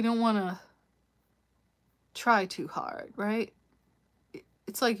 You don't want to try too hard, right?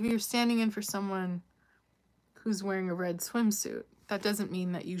 It's like if you're standing in for someone who's wearing a red swimsuit, that doesn't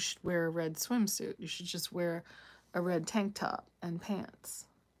mean that you should wear a red swimsuit. You should just wear a red tank top and pants.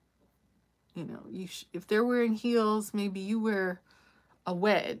 You know, if they're wearing heels, maybe you wear a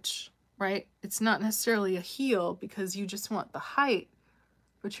wedge, right? It's not necessarily a heel because you just want the height,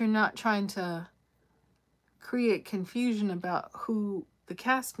 but you're not trying to create confusion about who the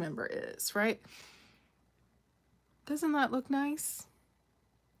cast member is, right? Doesn't that look nice?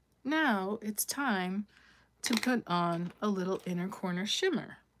 Now it's time to put on a little inner corner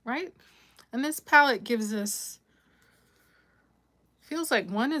shimmer, right? And this palette gives us, feels like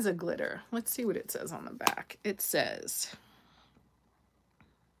one is a glitter. Let's see what it says on the back. It says,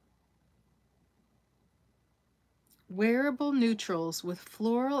 wearable neutrals with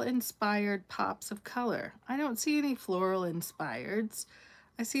floral-inspired pops of color. I don't see any floral-inspireds.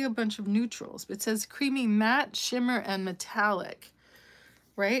 I see a bunch of neutrals. It says creamy matte, shimmer, and metallic,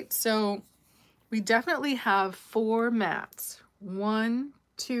 right? So we definitely have 4 mattes. 1,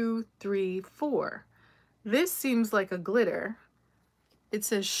 2, 3, 4. This seems like a glitter. It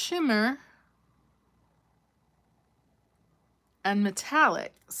says shimmer and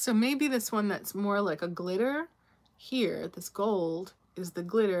metallic. So maybe this one that's more like a glitter here, this gold, is the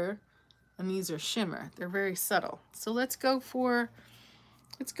glitter, and these are shimmer. They're very subtle. So let's go for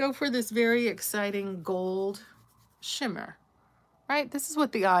this very exciting gold shimmer, right? This is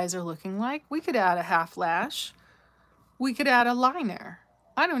what the eyes are looking like. We could add a half lash. We could add a liner.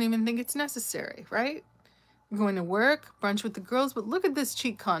 I don't even think it's necessary, right? I'm going to work, brunch with the girls, but look at this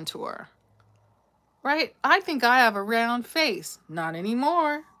cheek contour, right? I think I have a round face. Not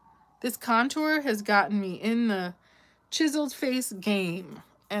anymore. This contour has gotten me in the chiseled face game,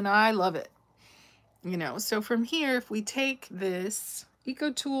 and I love it. You know, so from here, if we take this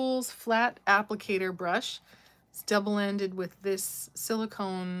EcoTools flat applicator brush, it's double-ended with this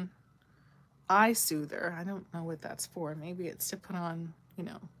silicone eye soother. I don't know what that's for. Maybe it's to put on, you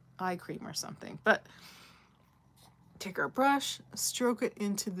know, eye cream or something. But take our brush, stroke it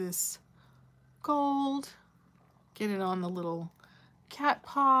into this gold, get it on the little cat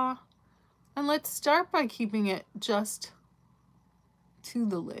paw, and let's start by keeping it just to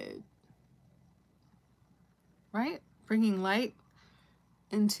the lid, right? Bringing light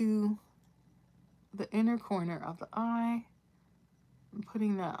into the inner corner of the eye and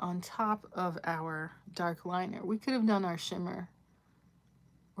putting that on top of our dark liner. We could have done our shimmer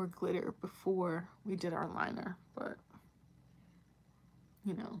or glitter before we did our liner, but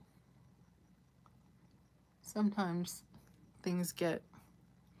you know, sometimes things get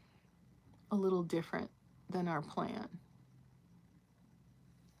a little different than our plan.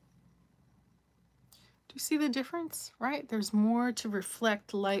 Do you see the difference, right? There's more to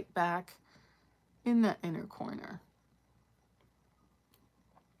reflect light back in that inner corner.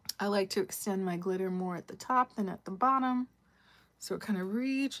 I like to extend my glitter more at the top than at the bottom, so it kind of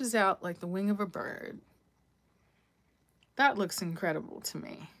reaches out like the wing of a bird. That looks incredible to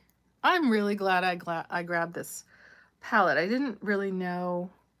me. I'm really glad I grabbed this palette. I didn't really know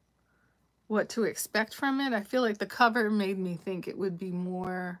what to expect from it. I feel like the cover made me think it would be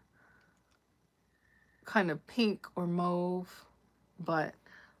more kind of pink or mauve, but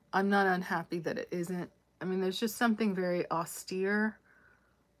I'm not unhappy that it isn't. I mean, there's just something very austere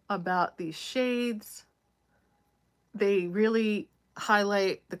about these shades. They really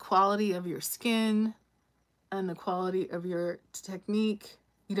highlight the quality of your skin and the quality of your technique.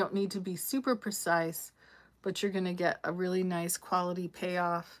 You don't need to be super precise, but you're gonna get a really nice quality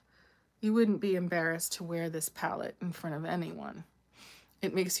payoff. You wouldn't be embarrassed to wear this palette in front of anyone.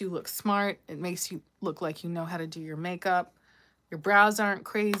 It makes you look smart. It makes you look like you know how to do your makeup. Your brows aren't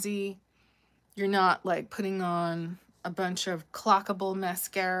crazy. You're not like putting on a bunch of clockable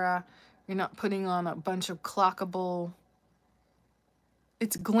mascara. You're not putting on a bunch of clockable...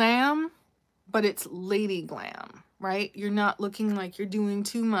 It's glam, but it's lady glam, right? You're not looking like you're doing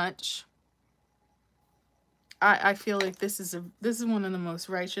too much. I feel like this is one of the most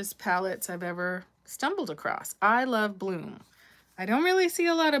righteous palettes I've ever stumbled across. I love Bloom. I don't really see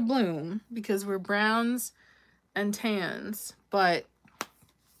a lot of Bloom because we're browns and tans, but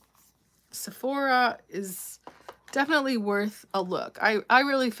Sephora is definitely worth a look. I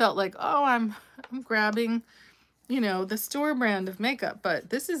really felt like, oh, I'm grabbing, you know, the store brand of makeup,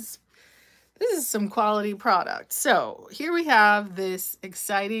 but this is some quality product. So here we have this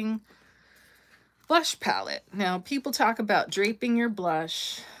exciting blush palette. Now, people talk about draping your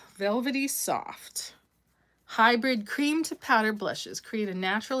blush, velvety soft. Hybrid cream to powder blushes create a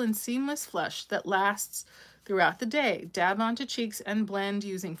natural and seamless flush that lasts throughout the day. Dab onto cheeks and blend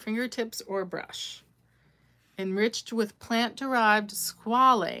using fingertips or brush. Enriched with plant-derived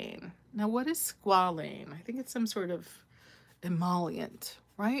squalane. Now, what is squalane? I think it's some sort of emollient,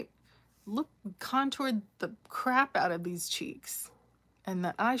 right? Look, contoured the crap out of these cheeks. And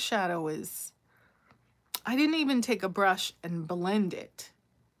the eyeshadow is... I didn't even take a brush and blend it.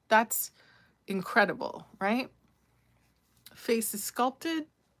 That's incredible, right? Face is sculpted,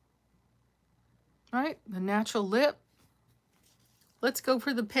 right? The natural lip. Let's go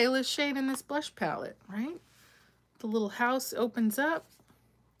for the palest shade in this blush palette, right? The little house opens up.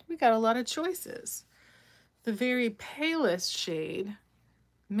 We got a lot of choices. The very palest shade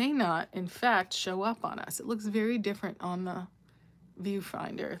may not, in fact, show up on us. It looks very different on the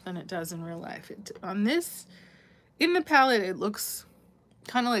viewfinder than it does in real life. On this, in the palette, it looks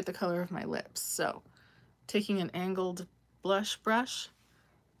kind of like the color of my lips. So taking an angled blush brush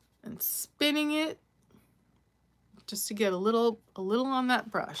and spinning it just to get a little on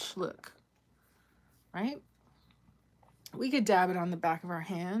that brush, look, right? We could dab it on the back of our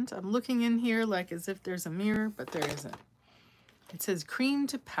hand. I'm looking in here like as if there's a mirror, but there isn't. It says cream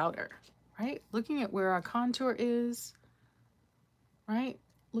to powder, right? Looking at where our contour is, right?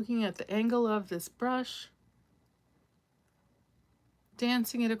 Looking at the angle of this brush,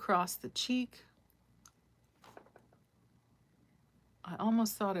 dancing it across the cheek. I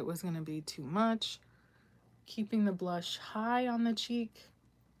almost thought it was going to be too much. Keeping the blush high on the cheek.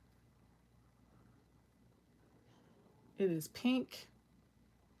 It is pink,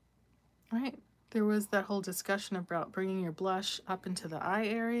 right? There was that whole discussion about bringing your blush up into the eye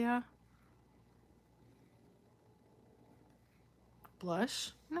area.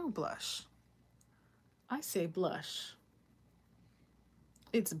 Blush? No blush. I say blush.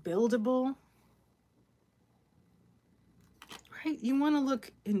 It's buildable, right? You want to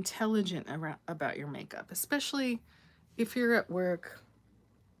look intelligent about your makeup, especially if you're at work,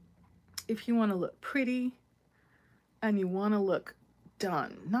 if you want to look pretty and you want to look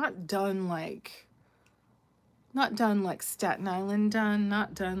done, not done like Staten Island done,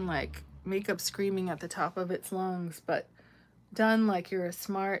 not done like makeup screaming at the top of its lungs, but done like you're a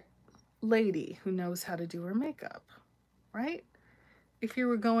smart lady who knows how to do her makeup, right? If you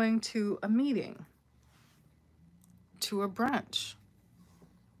were going to a meeting, to a brunch,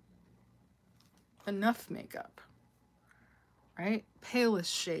 enough makeup, right?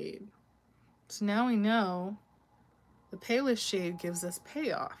 Palest shade. So now we know the palest shade gives us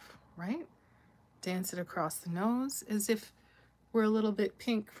payoff, right? Dance it across the nose as if we're a little bit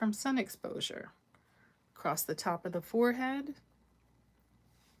pink from sun exposure. Across the top of the forehead.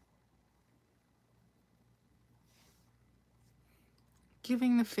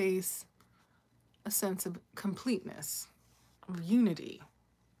 Giving the face a sense of completeness, of unity,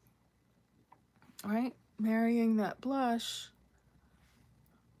 right? Marrying that blush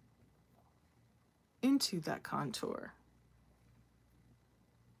into that contour.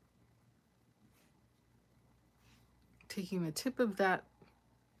 Taking the tip of that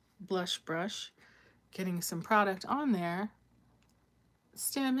blush brush, getting some product on there,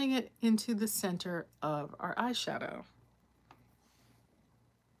 stamping it into the center of our eyeshadow.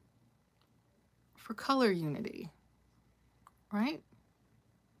 For color unity, right?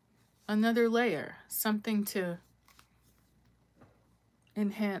 Another layer, something to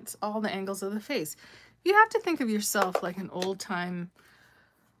enhance all the angles of the face. You have to think of yourself like an old-time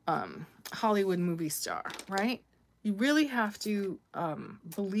Hollywood movie star, right? You really have to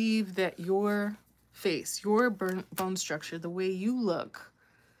believe that your face, your bone structure, the way you look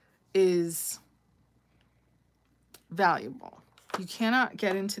is valuable. You cannot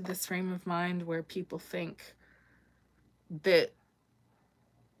get into this frame of mind where people think that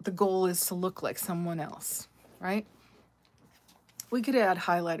the goal is to look like someone else, right? We could add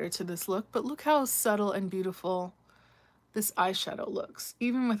highlighter to this look, but look how subtle and beautiful this eyeshadow looks,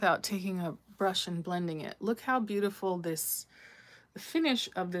 even without taking a brush and blending it. Look how beautiful the finish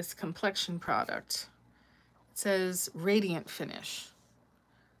of this complexion product. It says radiant finish.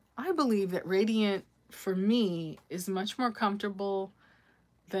 I believe that radiant, for me, is much more comfortable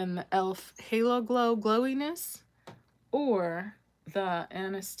than the e.l.f. Halo Glow Glowiness or the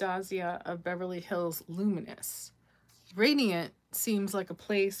Anastasia of Beverly Hills Luminous. Radiant seems like a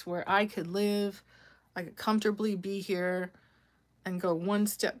place where I could live, I could comfortably be here and go one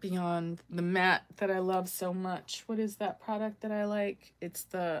step beyond the matte that I love so much. What is that product that I like? It's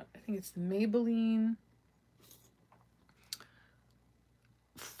I think it's the Maybelline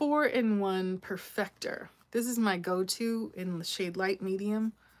 4-in-1 Perfector. This is my go-to in the shade light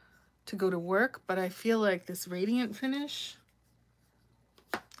medium to go to work, but I feel like this radiant finish,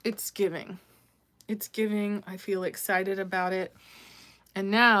 it's giving. It's giving. I feel excited about it. And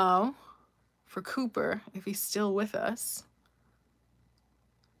now for Cooper, if he's still with us,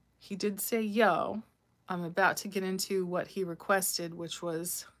 he did say, yo, I'm about to get into what he requested, which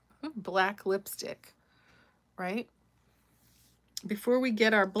was black lipstick, right? Before we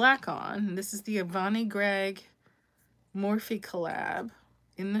get our black on, this is the Avani Gregg Morphe collab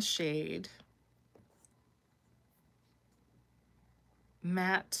in the shade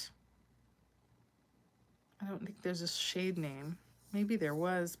Matte. I don't think there's a shade name. Maybe there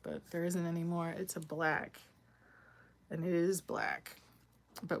was, but there isn't anymore. It's a black, and it is black.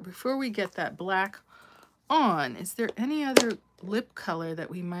 But before we get that black on, is there any other lip color that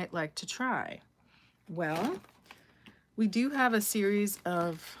we might like to try? Well, we do have a series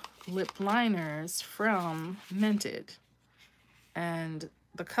of lip liners from Mented, and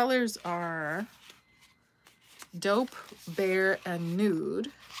the colors are Dope, Bare, and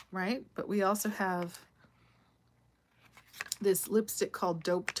Nude, right? But we also have this lipstick called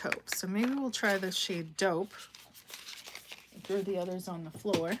Dope Taupe. So maybe we'll try the shade Dope. Throw the others on the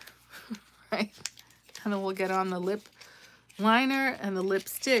floor, right? And then we'll get on the lip liner and the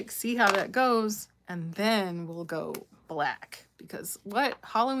lipstick, see how that goes, and then we'll go black. Because what?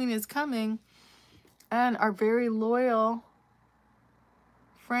 Halloween is coming, and our very loyal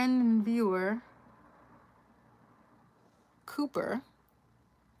friend and viewer, Cooper,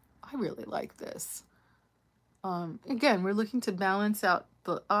 I really like this. Again, we're looking to balance out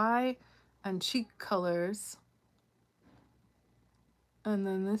the eye and cheek colors. And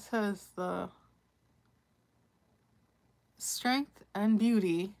then this has the strength and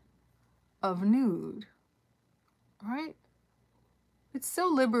beauty of nude, right? It's so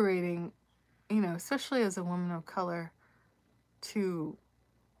liberating, you know, especially as a woman of color, to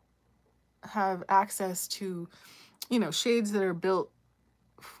have access to, you know, shades that are built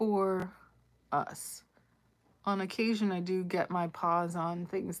for us. On occasion, I do get my paws on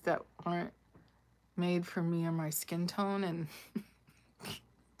things that aren't made for me or my skin tone, and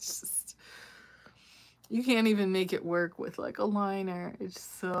it's just, you can't even make it work with like a liner. It's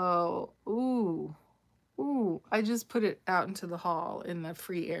so, ooh, ooh. I just put it out into the hall in the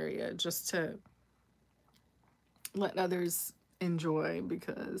free area just to let others enjoy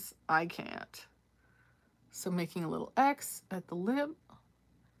because I can't. So making a little X at the lip,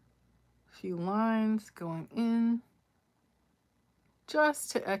 a few lines going in,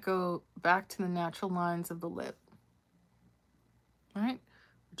 just to echo back to the natural lines of the lip, right?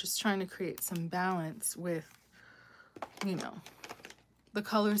 We're just trying to create some balance with, you know, the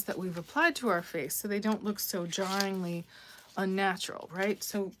colors that we've applied to our face so they don't look so jarringly unnatural, right?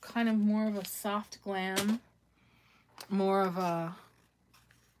 So kind of more of a soft glam, more of a,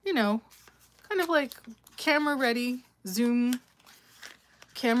 you know, kind of like camera ready, Zoom,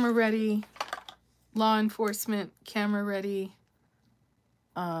 camera ready, law enforcement, camera ready.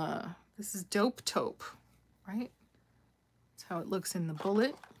 This is dope taupe, right? That's how it looks in the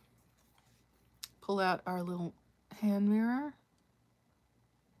bullet. Pull out our little hand mirror.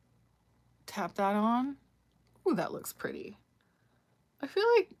 Tap that on. Ooh, that looks pretty. I feel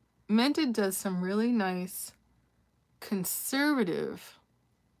like Mented does some really nice conservative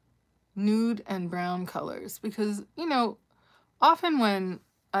nude and brown colors because, you know, often when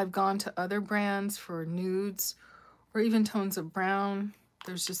I've gone to other brands for nudes or even tones of brown,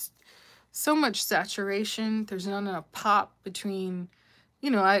 there's just so much saturation. There's not enough pop between,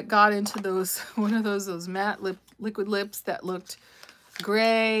 you know, I got into those, one of those matte liquid lips that looked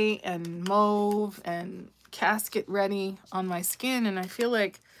gray and mauve and casket ready on my skin. And I feel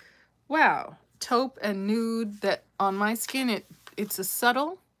like, wow, taupe and nude that on my skin, it's a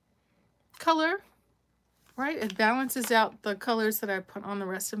subtle color, right? It balances out the colors that I put on the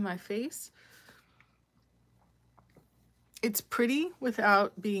rest of my face. It's pretty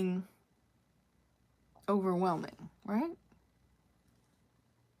without being overwhelming, right?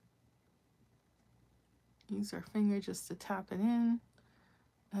 Use our finger just to tap it in.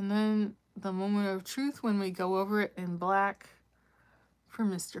 And then the moment of truth when we go over it in black for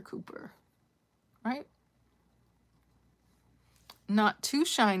Mr. Cooper, right? Not too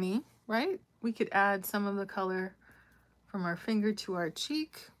shiny, right? We could add some of the color from our finger to our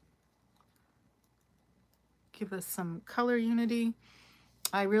cheek. Give us some color unity.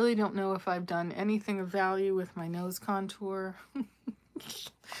 I really don't know if I've done anything of value with my nose contour,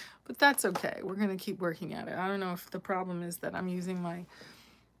 but that's okay. We're gonna keep working at it. I don't know if the problem is that I'm using my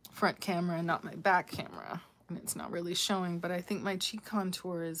front camera and not my back camera, and it's not really showing, but I think my cheek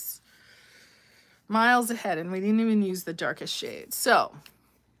contour is miles ahead, and we didn't even use the darkest shade. So,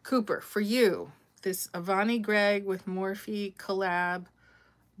 Cooper, for you, this Avani Gregg with Morphe collab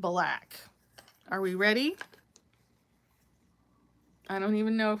black. Are we ready? I don't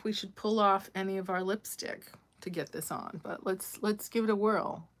even know if we should pull off any of our lipstick to get this on, but let's give it a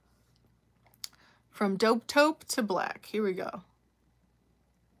whirl. From dope taupe to black. Here we go.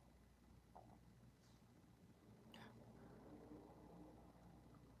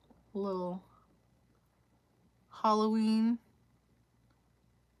 A little Halloween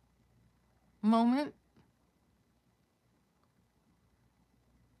moment.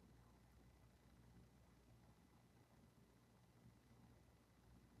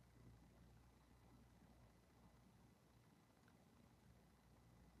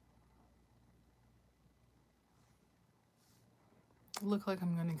 Look like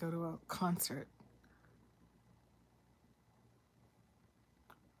I'm going to go to a concert.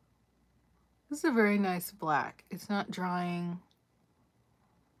 This is a very nice black. It's not drying.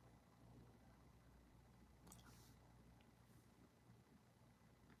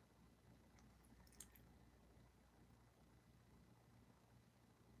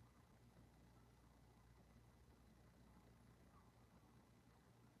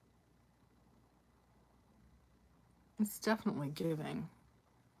 It's definitely giving.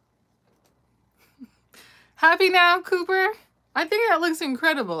 Happy now, Cooper? I think that looks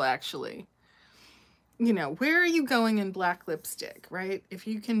incredible, actually. You know, where are you going in black lipstick, right? If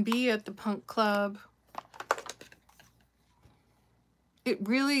you can be at the punk club, it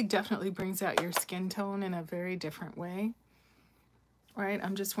really definitely brings out your skin tone in a very different way, right?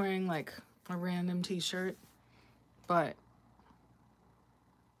 I'm just wearing like a random t-shirt, but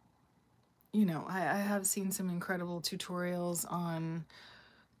you know, I have seen some incredible tutorials on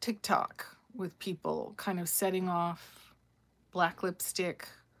TikTok with people kind of setting off black lipstick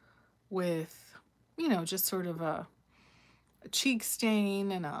with, you know, just sort of a cheek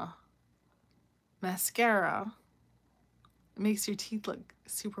stain and a mascara. It makes your teeth look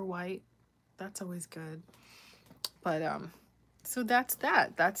super white. That's always good. But so that's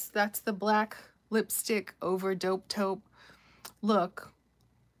that. That's the black lipstick over dope taupe look.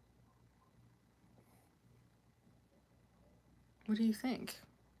 What do you think?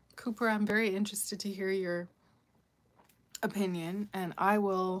 Cooper, I'm very interested to hear your opinion, and I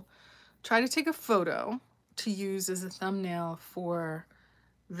will try to take a photo to use as a thumbnail for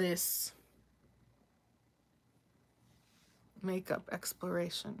this makeup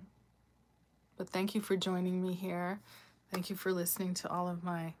exploration. But thank you for joining me here. Thank you for listening to all of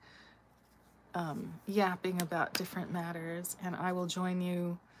my yapping about different matters, and I will join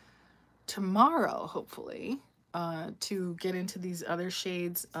you tomorrow, hopefully, to get into these other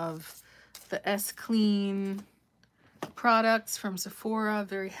shades of the S Clean products from Sephora.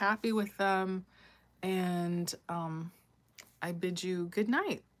 Very happy with them, and I bid you good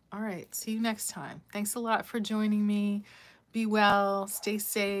night. All right, see you next time. Thanks a lot for joining me. Be well, stay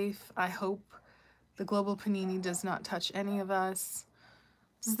safe. I hope the global panini does not touch any of us.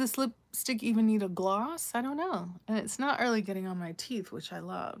 Does this lipstick even need a gloss? I don't know. And it's not really getting on my teeth, which I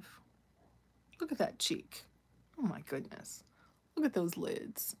love. Look at that cheek. Oh my goodness. Look at those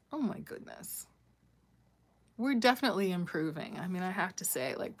lids. Oh my goodness. We're definitely improving. I mean, I have to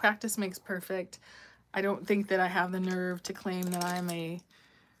say, like, practice makes perfect. I don't think that I have the nerve to claim that I'm a,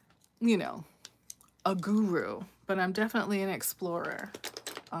 you know, a guru, but I'm definitely an explorer.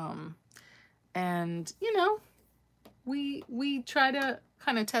 And, you know, we try to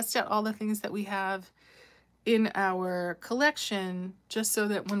kind of test out all the things that we have in our collection, just so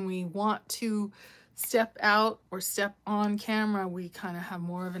that when we want to step out or step on camera, we kind of have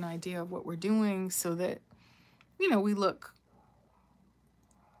more of an idea of what we're doing, so that, you know, we look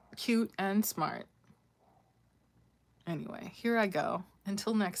cute and smart. Anyway, here I go.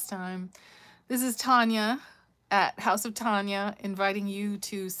 Until next time, this is Tanya at House of Tanya, inviting you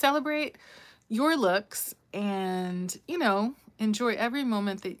to celebrate your looks and, you know, enjoy every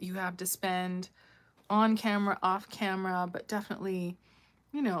moment that you have to spend on camera, off camera, but definitely,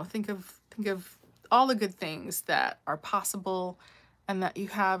 you know, think of all the good things that are possible, and that you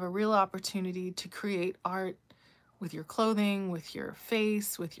have a real opportunity to create art with your clothing, with your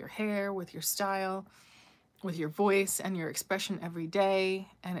face, with your hair, with your style, with your voice and your expression every day.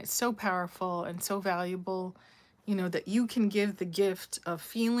 And it's so powerful and so valuable, you know, that you can give the gift of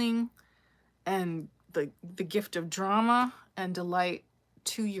feeling and the gift of drama and delight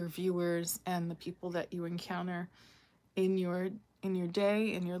to your viewers and the people that you encounter in your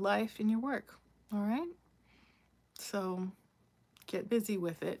day, in your life, in your work. All right? So get busy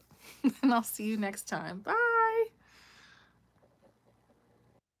with it. And I'll see you next time. Bye.